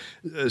see.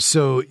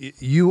 So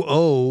you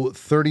owe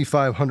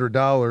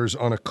 $3,500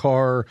 on a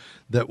car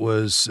that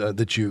was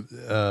that you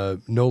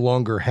no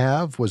longer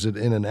have. Was it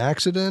in an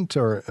accident,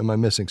 or am I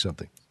missing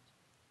something?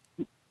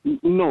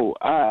 No,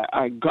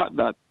 I got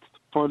that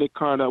for the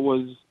car that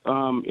was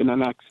in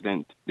an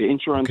accident. The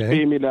insurance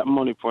paid me that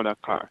money for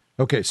that car.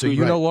 Okay, so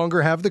you no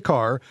longer have the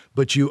car,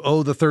 but you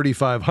owe the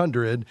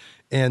 $3,500,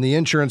 and the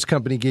insurance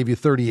company gave you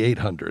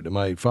 $3,800. Am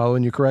I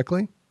following you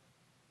correctly?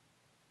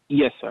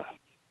 Yes, sir.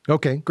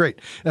 Okay, great.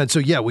 And so,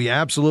 yeah, we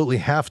absolutely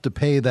have to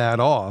pay that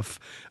off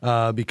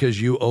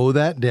because you owe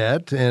that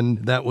debt,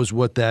 and that was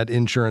what that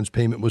insurance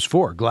payment was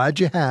for.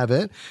 Glad you have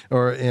it,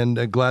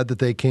 and glad that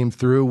they came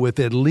through with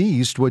at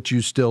least what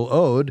you still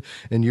owed,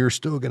 and you're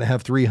still going to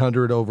have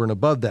 $300 over and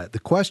above that. The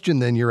question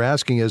then you're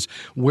asking is,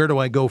 where do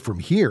I go from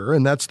here?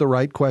 And that's the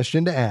right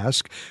question to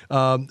ask.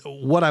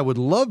 What I would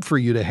love for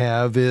you to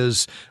have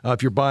is,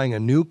 if you're buying a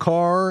new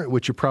car,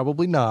 which you're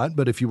probably not,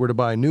 but if you were to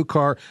buy a new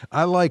car,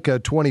 I like a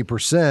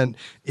 20%,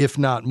 if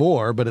not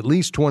more, but at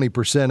least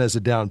 20% as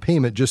a down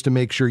payment, just to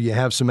make sure you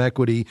have some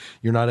equity.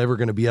 You're not ever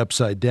going to be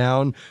upside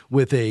down.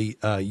 With a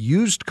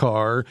used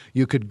car,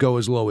 you could go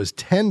as low as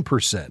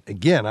 10%.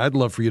 Again, I'd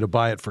love for you to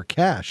buy it for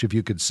cash if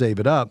you could save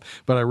it up,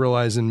 but I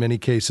realize in many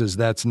cases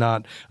that's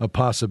not a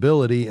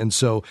possibility, and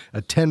so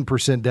a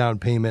 10% down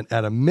payment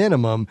at a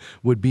minimum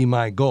would be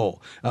my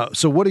goal.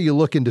 So what are you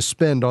looking to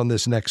spend on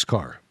this next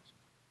car?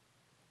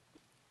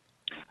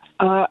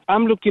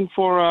 I'm looking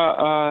for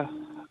a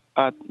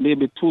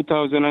maybe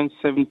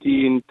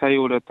 2017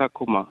 Toyota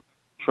Tacoma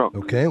truck.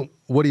 Okay.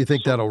 What do you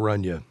think that'll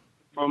run you?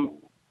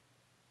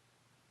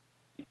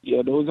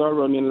 Those are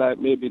running like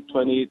maybe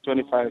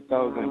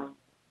 25,000.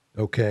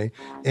 Okay.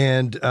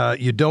 And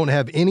you don't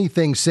have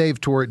anything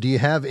saved toward it. Do you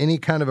have any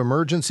kind of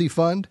emergency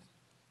fund?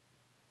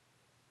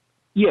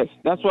 Yes,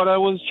 that's what I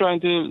was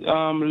trying to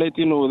let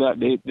you know, that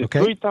the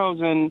Okay.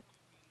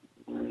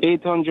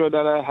 3,800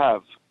 that I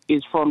have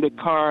is from the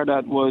car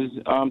that was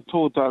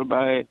totaled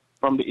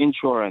from the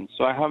insurance.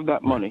 So I have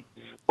that money.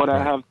 But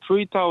I have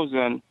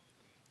 3,000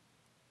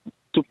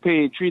 to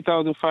pay,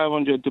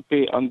 3,500 to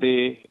pay on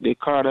the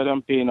car that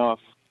I'm paying off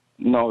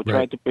now,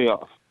 try to pay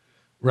off.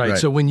 Right.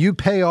 So when you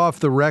pay off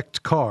the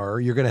wrecked car,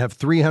 you're going to have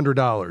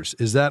 $300.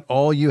 Is that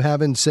all you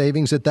have in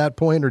savings at that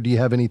point, or do you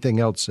have anything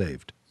else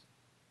saved?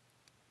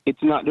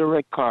 It's not the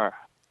wrecked car.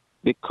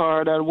 The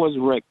car that was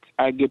wrecked,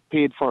 I get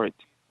paid for it.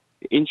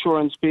 The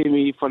insurance pay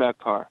me for that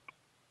car.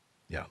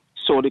 Yeah.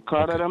 So the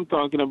car that I'm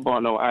talking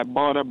about now, I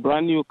bought a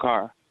brand new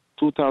car,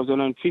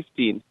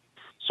 2015.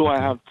 So I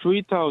have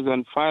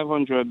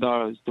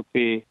 $3,500 to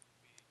pay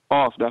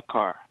off that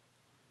car.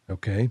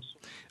 Okay.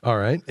 All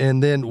right.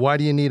 And then why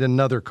do you need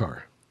another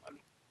car?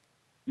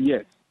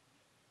 Yes.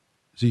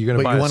 So you're going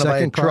to buy a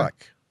second car?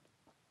 Truck.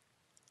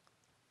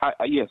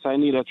 Yes, I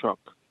need a truck.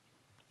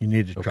 You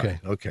need a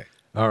truck. Okay.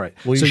 All right.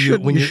 Well, so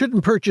you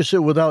shouldn't purchase it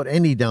without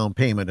any down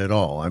payment at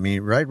all. I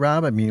mean, right,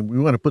 Rob? I mean, we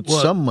want to put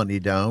some money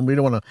down. We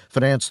don't want to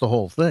finance the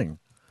whole thing.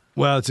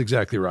 Well, that's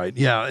exactly right.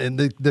 Yeah, and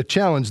the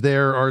challenge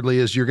there, Ardley,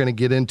 is you're going to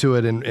get into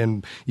it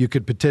and you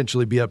could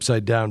potentially be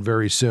upside down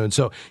very soon.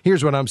 So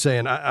here's what I'm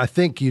saying. I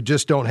think you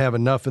just don't have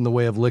enough in the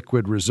way of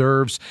liquid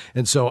reserves.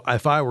 And so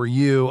if I were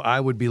you,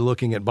 I would be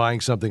looking at buying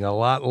something a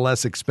lot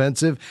less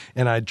expensive,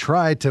 and I'd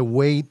try to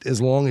wait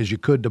as long as you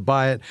could to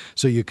buy it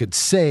so you could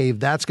save.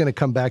 That's going to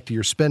come back to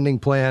your spending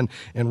plan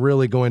and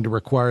really going to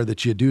require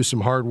that you do some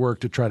hard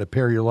work to try to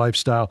pair your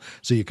lifestyle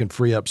so you can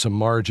free up some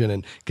margin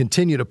and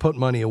continue to put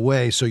money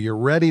away so you're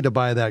ready to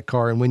buy that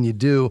car. And when you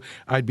do,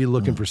 I'd be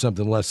looking for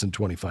something less than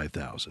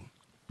 $25,000.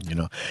 You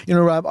know,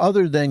 Rob,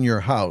 other than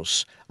your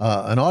house,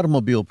 an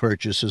automobile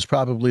purchase is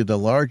probably the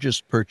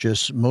largest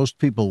purchase most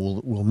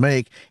people will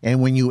make.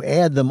 And when you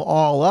add them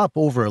all up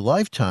over a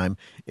lifetime,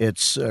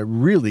 it's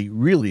really,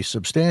 really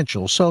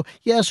substantial. So,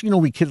 yes,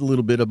 we kid a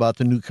little bit about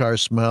the new car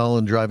smell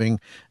and driving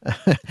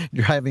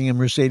a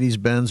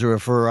Mercedes-Benz or a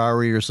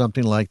Ferrari or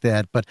something like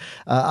that. But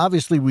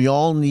obviously, we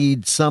all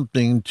need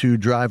something to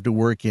drive to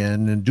work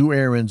in and do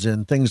errands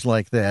and things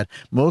like that.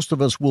 Most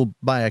of us will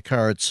buy a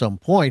car at some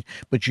point,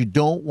 but you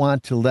don't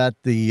want to let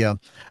the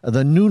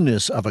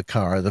newness of a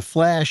car, the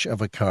flash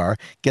of a car,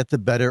 get the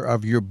better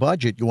of your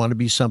budget. You want to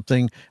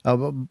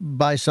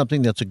buy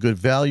something that's a good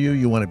value.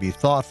 You want to be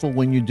thoughtful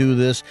when you do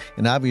this,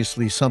 and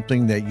obviously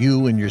something that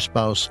you and your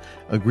spouse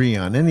agree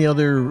on. Any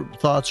other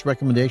thoughts,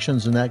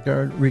 recommendations in that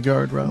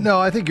regard, Rob? No,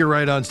 I think you're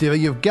right on, Steve.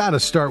 You've got to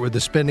start with the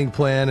spending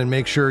plan and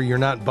make sure you're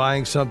not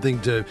buying something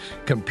to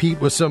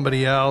compete with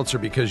somebody else or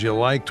because you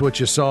liked what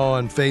you saw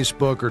on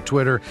Facebook or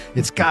Twitter.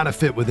 It's got to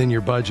fit within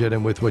your budget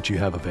and with what you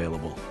have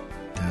available.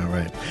 All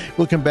right.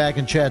 We'll come back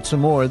and chat some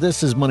more.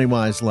 This is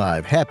MoneyWise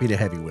Live. Happy to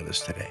have you with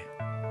us today.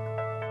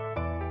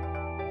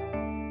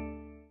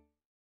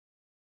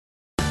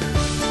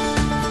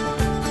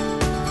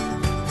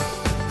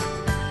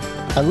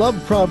 I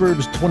love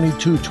Proverbs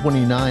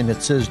 22:29.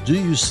 It says, "Do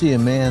you see a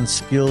man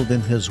skilled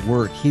in his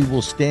work? He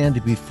will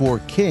stand before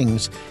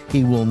kings.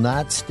 He will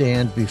not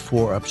stand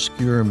before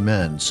obscure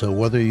men." So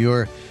whether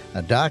you're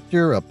a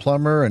doctor, a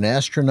plumber, an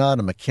astronaut,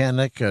 a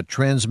mechanic, a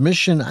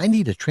transmission. I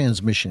need a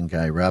transmission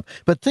guy, Rob.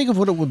 But think of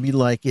what it would be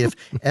like if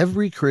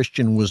every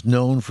Christian was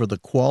known for the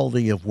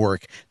quality of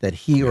work that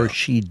he or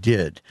she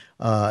did.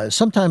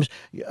 Sometimes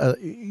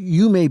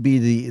you may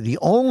be the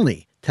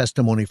only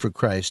testimony for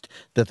Christ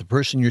that the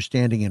person you're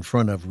standing in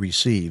front of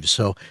receives.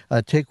 So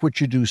take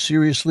what you do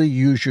seriously.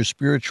 Use your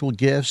spiritual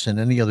gifts and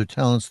any other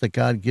talents that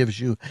God gives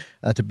you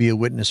to be a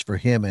witness for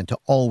Him and to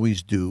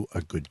always do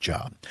a good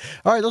job.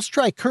 All right, let's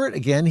try Kurt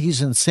again.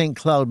 He's in St.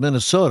 Cloud,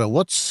 Minnesota.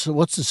 What's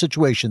the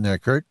situation there,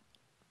 Kurt?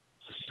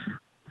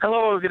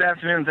 Hello, good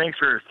afternoon. Thanks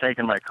for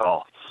taking my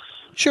call.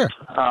 Sure.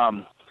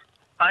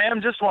 I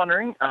am just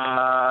wondering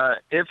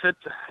if it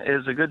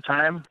is a good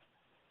time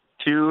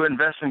to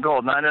invest in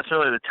gold. Not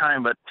necessarily the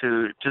time, but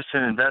to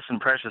invest in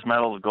precious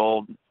metals,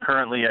 gold.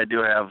 Currently, I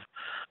do have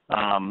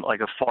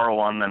like a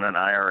 401 and an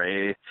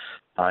IRA.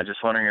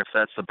 Just wondering if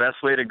that's the best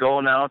way to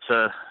go now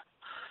to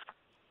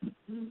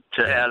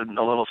add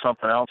a little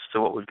something else to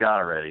what we've got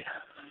already.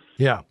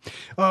 Yeah.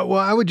 Well,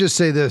 I would just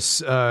say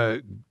this,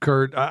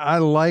 Kurt. I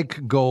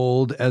like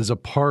gold as a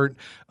part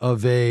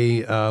of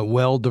a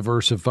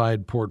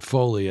well-diversified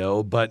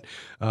portfolio, but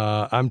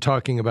I'm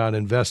talking about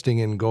investing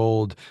in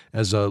gold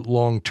as a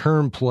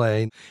long-term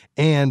play,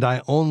 and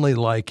I only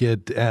like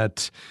it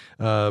at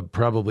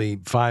probably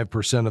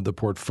 5% of the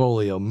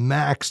portfolio.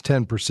 Max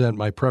 10%.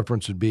 My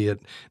preference would be it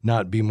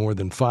not be more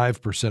than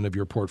 5% of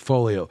your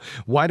portfolio.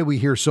 Why do we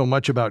hear so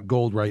much about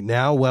gold right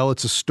now? Well,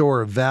 it's a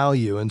store of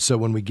value, and so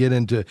when we get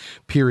into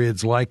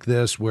periods like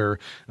this where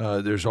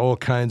there's all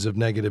kinds of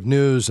negative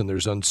news and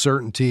there's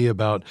uncertainty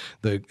about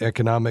the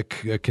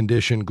economic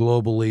condition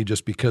globally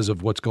just because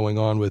of what's going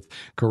on with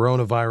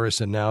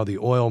coronavirus and now the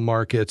oil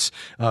markets,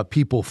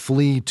 people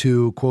flee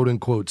to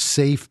quote-unquote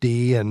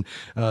safety, and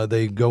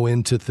they go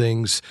into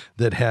things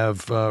that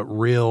have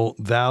real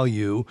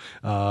value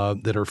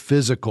that are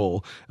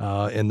physical,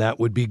 and that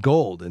would be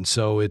gold. And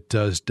so it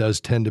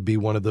does tend to be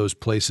one of those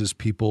places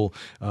people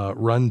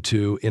run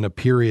to in a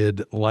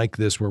period like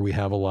this where we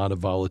have a lot of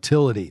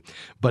volatility.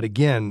 But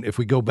again, if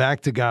we go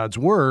back to God's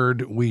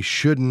word, we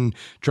shouldn't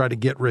try to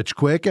get rich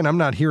quick. And I'm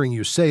not hearing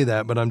you say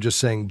that, but I'm just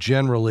saying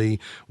generally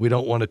we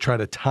don't want to try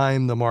to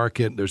time the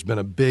market. There's been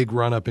a big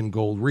run up in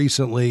gold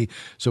recently,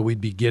 so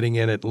we'd be getting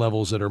in at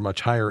levels that are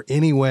much higher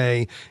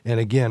anyway. And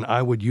again,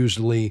 I would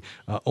usually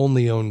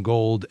only own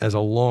gold as a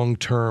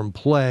long-term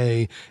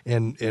play.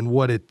 And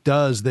what it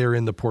does there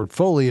in the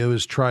portfolio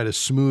is try to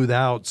smooth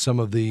out some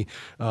of the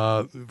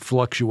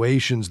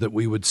fluctuations that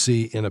we would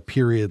see in a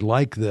period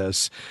like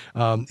this.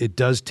 It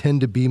does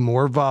tend to be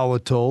more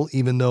volatile,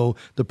 even though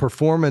the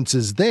performance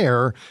is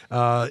there.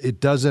 It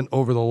doesn't,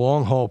 over the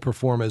long haul,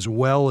 perform as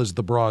well as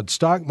the broad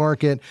stock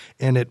market,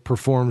 and it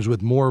performs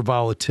with more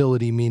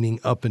volatility, meaning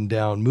up and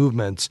down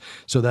movements.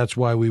 So that's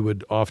why we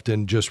would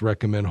often just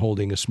recommend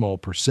holding a small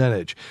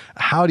percentage.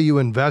 How do you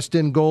invest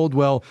in gold?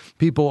 Well,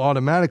 people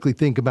automatically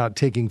think about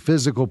taking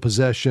physical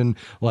possession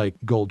like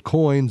gold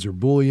coins or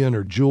bullion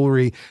or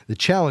jewelry. The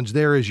challenge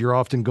there is you're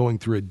often going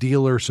through a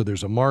dealer, so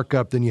there's a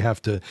markup. Then you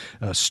have to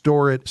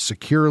store it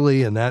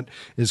securely, and that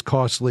is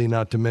costly,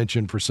 not to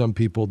mention for some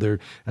people they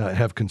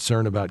have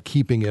concern about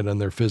keeping it on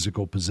their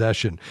physical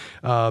possession.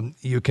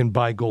 You can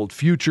buy gold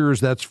futures.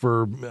 That's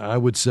for, I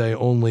would say,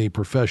 only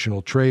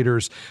professional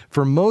traders.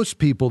 For most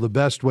people, the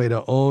best way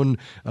to own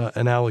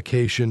an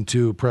allocation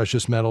to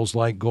precious metals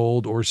like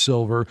gold or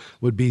silver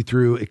would be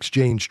through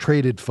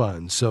exchange-traded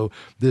funds. So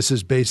this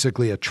is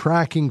basically a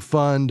tracking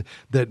fund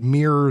that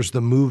mirrors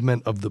the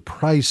movement of the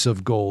price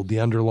of gold, the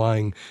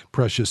underlying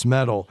precious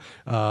metal.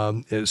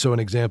 So an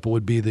example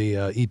would be the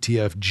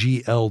ETF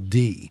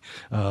GLD,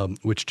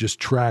 which just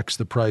tracks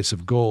the price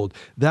of gold.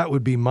 That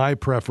would be my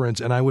preference,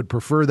 and I would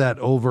prefer that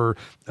over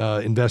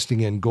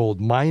investing in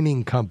gold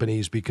mining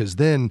companies, because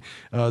then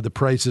the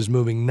price is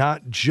moving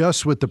not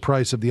just with the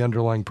price of the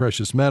underlying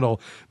precious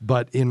metal,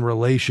 but in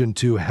relation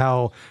to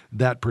how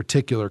that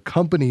particular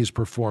company is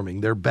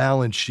performing, their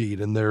balance sheet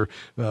and their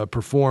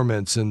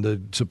performance and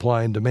the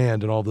supply and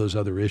demand and all those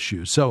other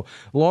issues. So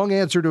long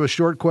answer to a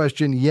short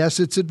question, yes,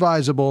 it's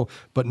advisable,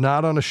 but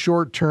not on a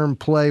short-term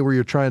play where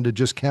you're trying to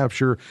just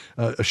capture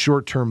a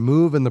short-term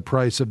move in the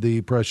price of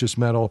the precious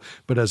metal,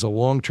 but as a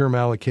long-term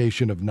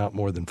allocation of not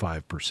more than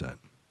 5%.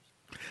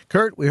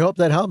 Kurt, we hope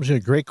that helps you.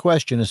 Great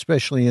question,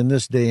 especially in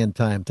this day and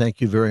time.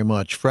 Thank you very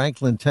much.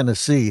 Franklin,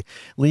 Tennessee.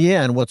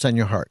 Leanne, what's on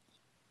your heart?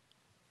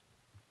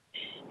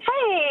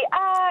 Hey,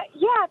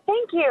 yeah,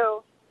 thank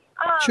you.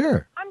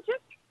 Sure. I'm just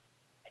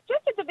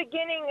at the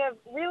beginning of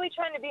really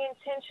trying to be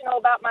intentional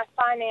about my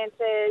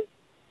finances.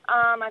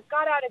 I've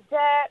got out of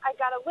debt. I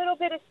got a little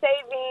bit of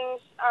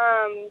savings.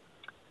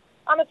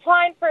 I'm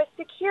applying for a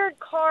secured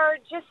card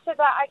just so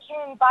that I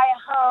can buy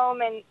a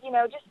home and,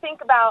 just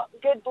think about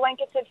good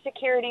blankets of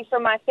security for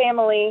my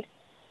family.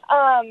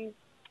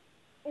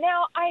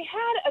 Now, I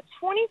had a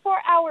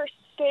 24-hour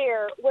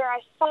scare where I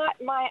thought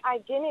my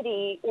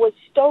identity was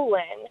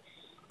stolen.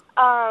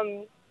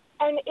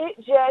 And it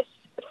just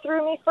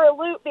threw me for a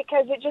loop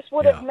because it just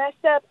would have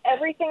messed up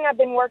everything I've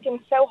been working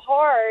so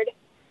hard.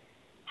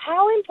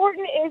 How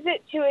important is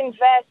it to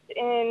invest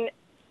in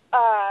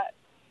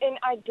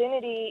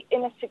identity,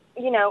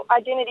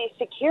 identity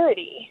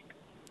security?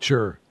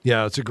 Sure.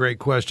 Yeah, it's a great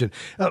question.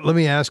 Let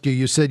me ask you,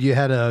 you said you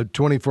had a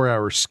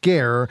 24-hour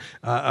scare.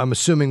 I'm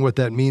assuming what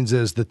that means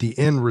is that the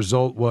end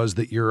result was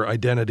that your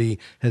identity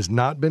has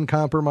not been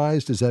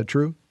compromised. Is that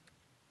true?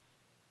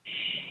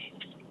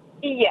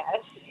 Yes.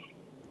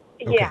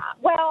 Okay. Yeah.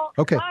 Well,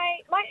 okay.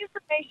 my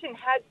information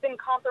has been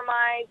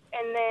compromised,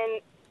 and then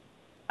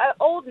an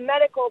old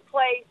medical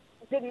place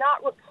did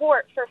not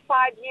report for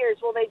 5 years.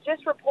 Well, they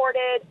just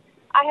reported.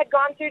 I had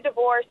gone through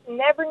divorce,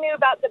 never knew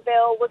about the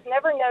bill, was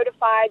never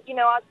notified. I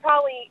was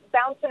probably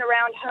bouncing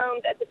around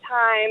homes at the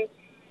time.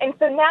 And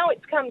so now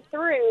it's come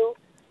through.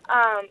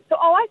 So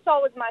all I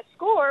saw was my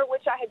score,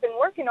 which I had been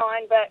working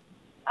on, but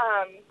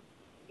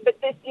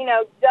this,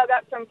 dug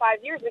up from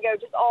 5 years ago,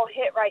 just all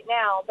hit right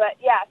now. But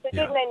yeah, so it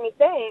did make me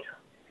think,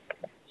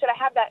 should I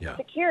have that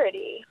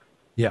security?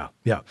 Yeah.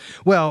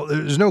 Well,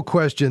 there's no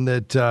question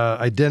that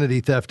identity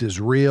theft is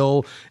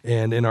real,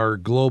 and in our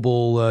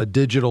global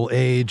digital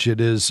age, it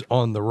is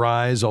on the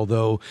rise,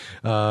 although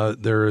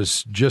there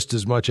is just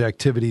as much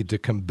activity to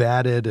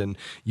combat it and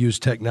use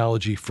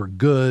technology for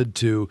good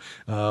to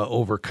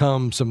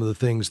overcome some of the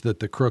things that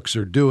the crooks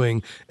are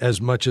doing,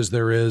 as much as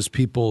there is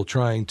people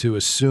trying to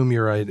assume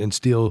and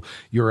steal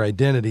your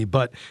identity.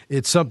 But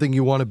it's something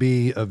you want to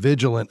be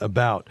vigilant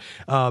about.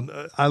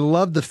 I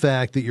love the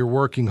fact that you're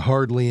working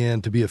hard,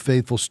 Leanne, to be a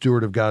faithful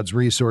steward of God's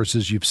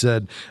resources. You've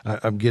said,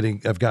 I've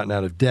gotten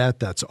out of debt.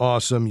 That's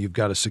awesome. You've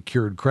got a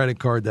secured credit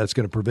card. That's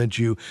going to prevent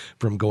you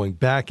from going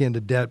back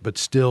into debt, but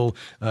still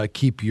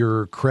keep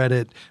your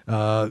credit,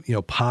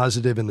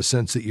 positive in the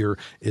sense that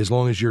as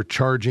long as you're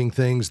charging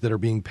things that are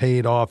being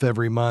paid off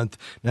every month,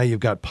 now you've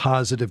got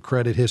positive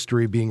credit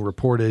history being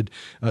reported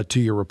to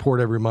your report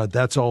every month.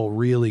 That's all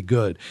really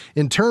good.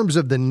 In terms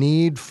of the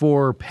need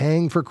for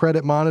paying for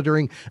credit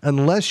monitoring,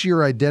 unless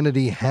your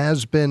identity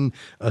has been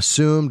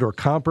assumed or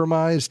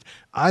compromised,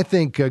 I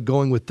think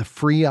going with the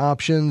free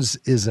options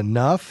is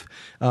enough.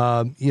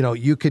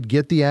 You could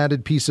get the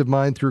added peace of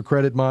mind through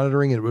credit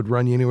monitoring. It would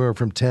run you anywhere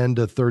from $10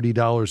 to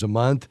 $30 a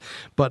month.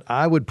 But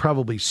I would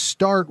probably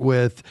start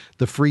with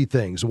the free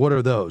things. What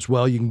are those?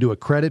 Well, you can do a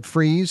credit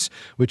freeze,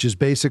 which is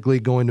basically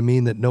going to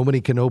mean that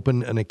nobody can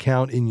open an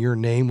account in your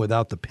name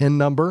without the PIN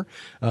number.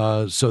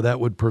 So that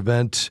would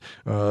prevent,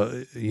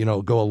 go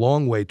a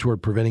long way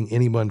toward preventing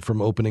anyone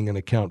from opening an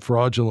account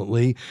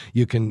fraudulently.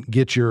 You can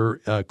get your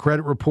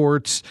credit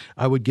reports.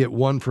 I would get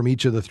one from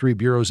each of the three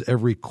bureaus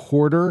every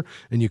quarter,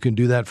 and you can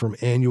do that from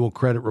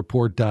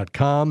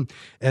annualcreditreport.com.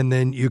 And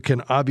then you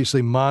can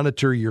obviously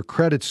monitor your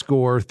credit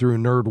score through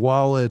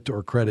NerdWallet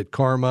or Credit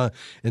Karma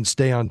and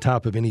stay on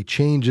top of any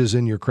changes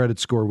in your credit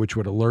score, which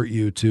would alert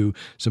you to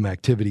some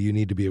activity you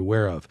need to be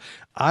aware of.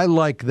 I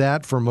like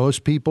that for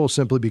most people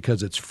simply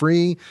because it's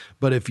free.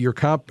 But if your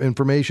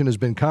information has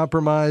been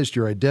compromised,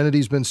 your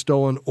identity's been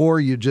stolen, or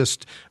you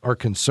just are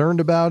concerned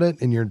about it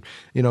and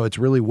it's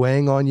really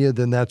weighing on you,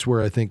 then that's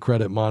where I think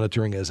credit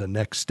monitoring as a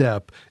next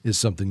step is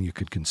something you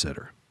could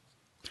consider.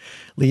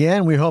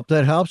 Leanne, we hope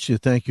that helps you.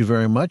 Thank you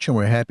very much, and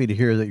we're happy to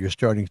hear that you're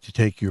starting to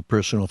take your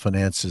personal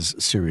finances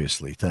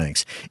seriously.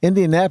 Thanks.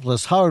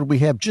 Indianapolis, Howard, we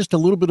have just a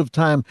little bit of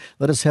time.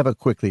 Let us have it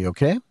quickly,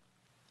 okay?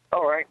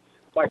 All right.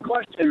 My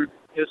question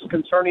is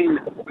concerning,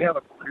 we have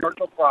a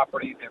commercial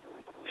property that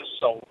is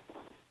sold,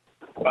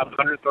 about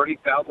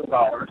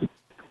 $130,000,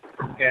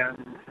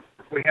 and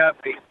we have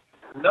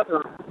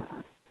another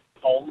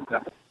home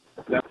that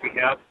we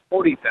have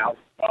 $40,000.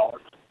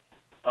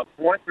 I'm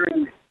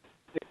wondering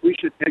if we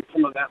should take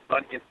some of that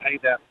money and pay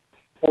that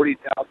 $40,000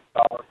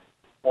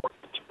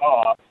 mortgage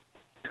off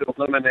to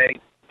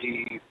eliminate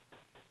the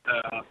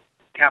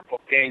capital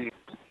gains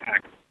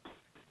tax.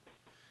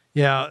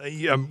 Yeah,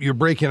 you're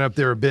breaking up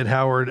there a bit,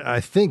 Howard. I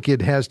think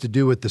it has to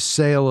do with the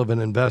sale of an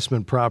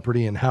investment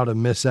property and how to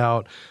miss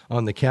out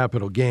on the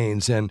capital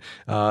gains. And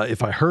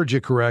if I heard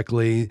you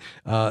correctly,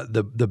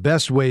 the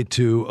best way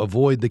to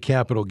avoid the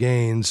capital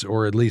gains,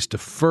 or at least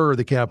defer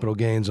the capital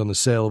gains on the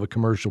sale of a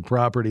commercial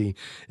property,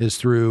 is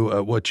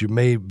through what you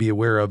may be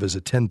aware of as a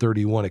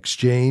 1031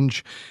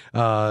 exchange,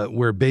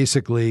 where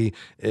basically,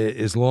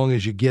 as long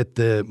as you get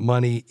the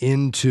money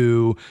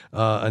into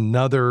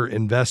another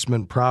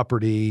investment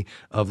property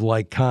of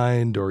like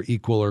kind or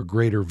equal or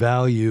greater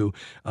value,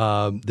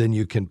 then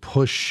you can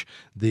push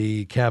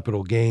the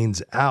capital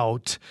gains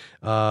out.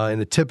 In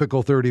a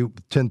typical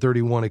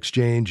 1031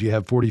 exchange, you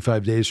have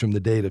 45 days from the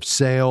date of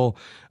sale.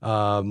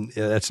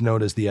 That's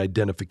known as the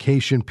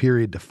identification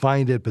period to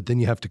find it, but then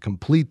you have to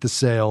complete the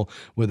sale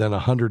within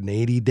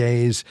 180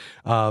 days.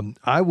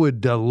 I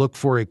would look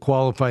for a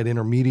qualified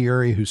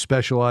intermediary who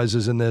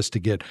specializes in this to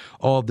get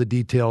all of the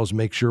details,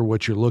 make sure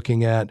what you're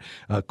looking at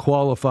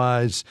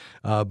qualifies,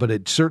 but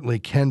it certainly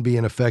can be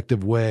an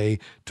effective way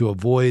to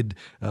avoid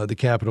the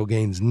capital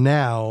gains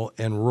now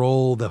and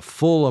roll the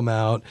full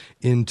amount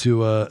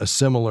into a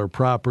similar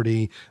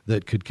property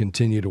that could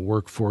continue to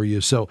work for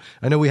you. So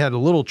I know we had a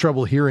little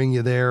trouble hearing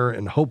you there,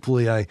 and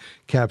hopefully I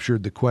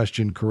captured the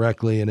question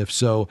correctly. And if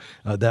so,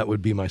 that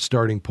would be my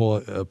starting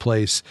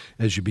place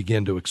as you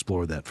begin to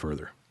explore that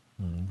further.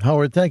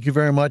 Howard, thank you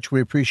very much.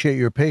 We appreciate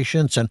your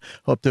patience and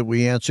hope that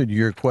we answered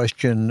your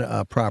question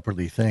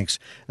properly. Thanks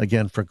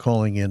again for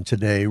calling in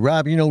today.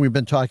 Rob, we've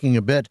been talking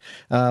a bit,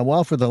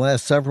 for the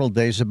last several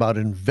days about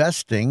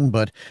investing,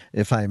 but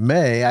if I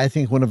may, I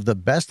think one of the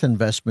best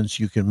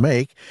investments you can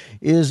make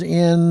is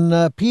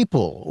in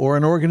people or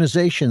an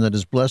organization that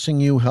is blessing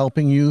you,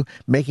 helping you,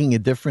 making a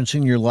difference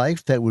in your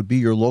life. That would be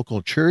your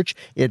local church.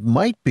 It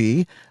might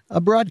be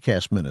a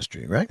broadcast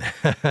ministry, right?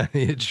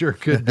 It sure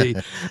could be.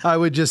 I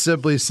would just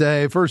simply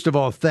say, first of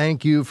all,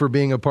 thank you for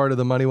being a part of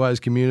the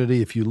MoneyWise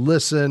community. If you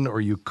listen or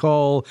you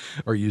call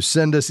or you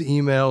send us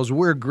emails,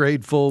 we're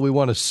grateful. We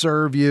want to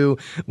serve you.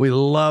 We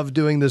love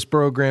doing this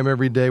program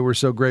every day. We're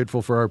so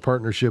grateful for our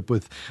partnership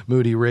with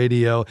Moody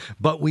Radio.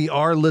 But we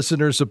are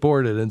listener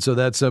supported, and so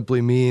that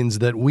simply means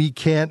that we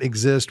can't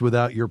exist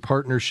without your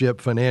partnership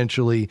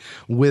financially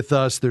with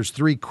us. There's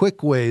 3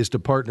 quick ways to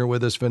partner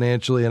with us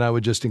financially, and I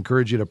would just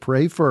encourage you to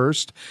pray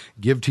first,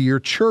 give to your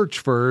church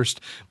first,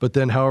 but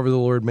then however the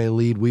Lord may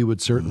lead, we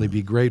would certainly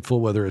be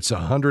grateful, whether it's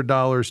 $100,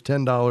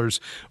 $10,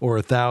 or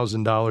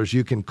 $1,000.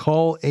 You can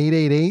call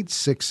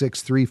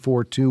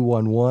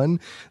 888-663-4211.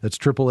 That's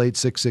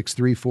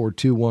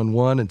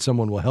 888-663-4211, and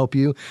someone will help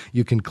you.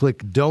 You can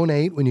click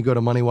donate when you go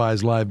to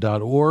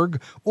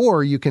moneywiselive.org,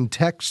 or you can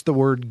text the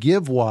word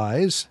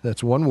GiveWise,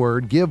 that's one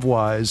word,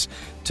 GiveWise,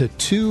 to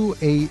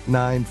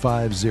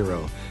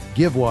 28950.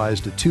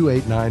 GiveWise to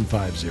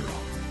 28950.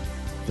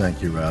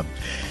 Thank you, Rob.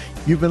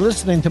 You've been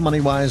listening to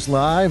MoneyWise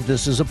Live.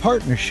 This is a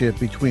partnership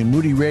between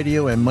Moody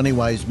Radio and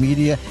MoneyWise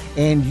Media,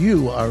 and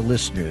you, our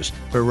listeners.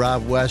 For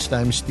Rob West,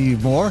 I'm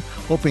Steve Moore,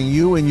 hoping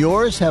you and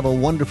yours have a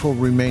wonderful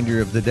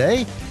remainder of the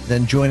day.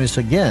 Then join us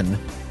again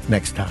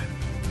next time.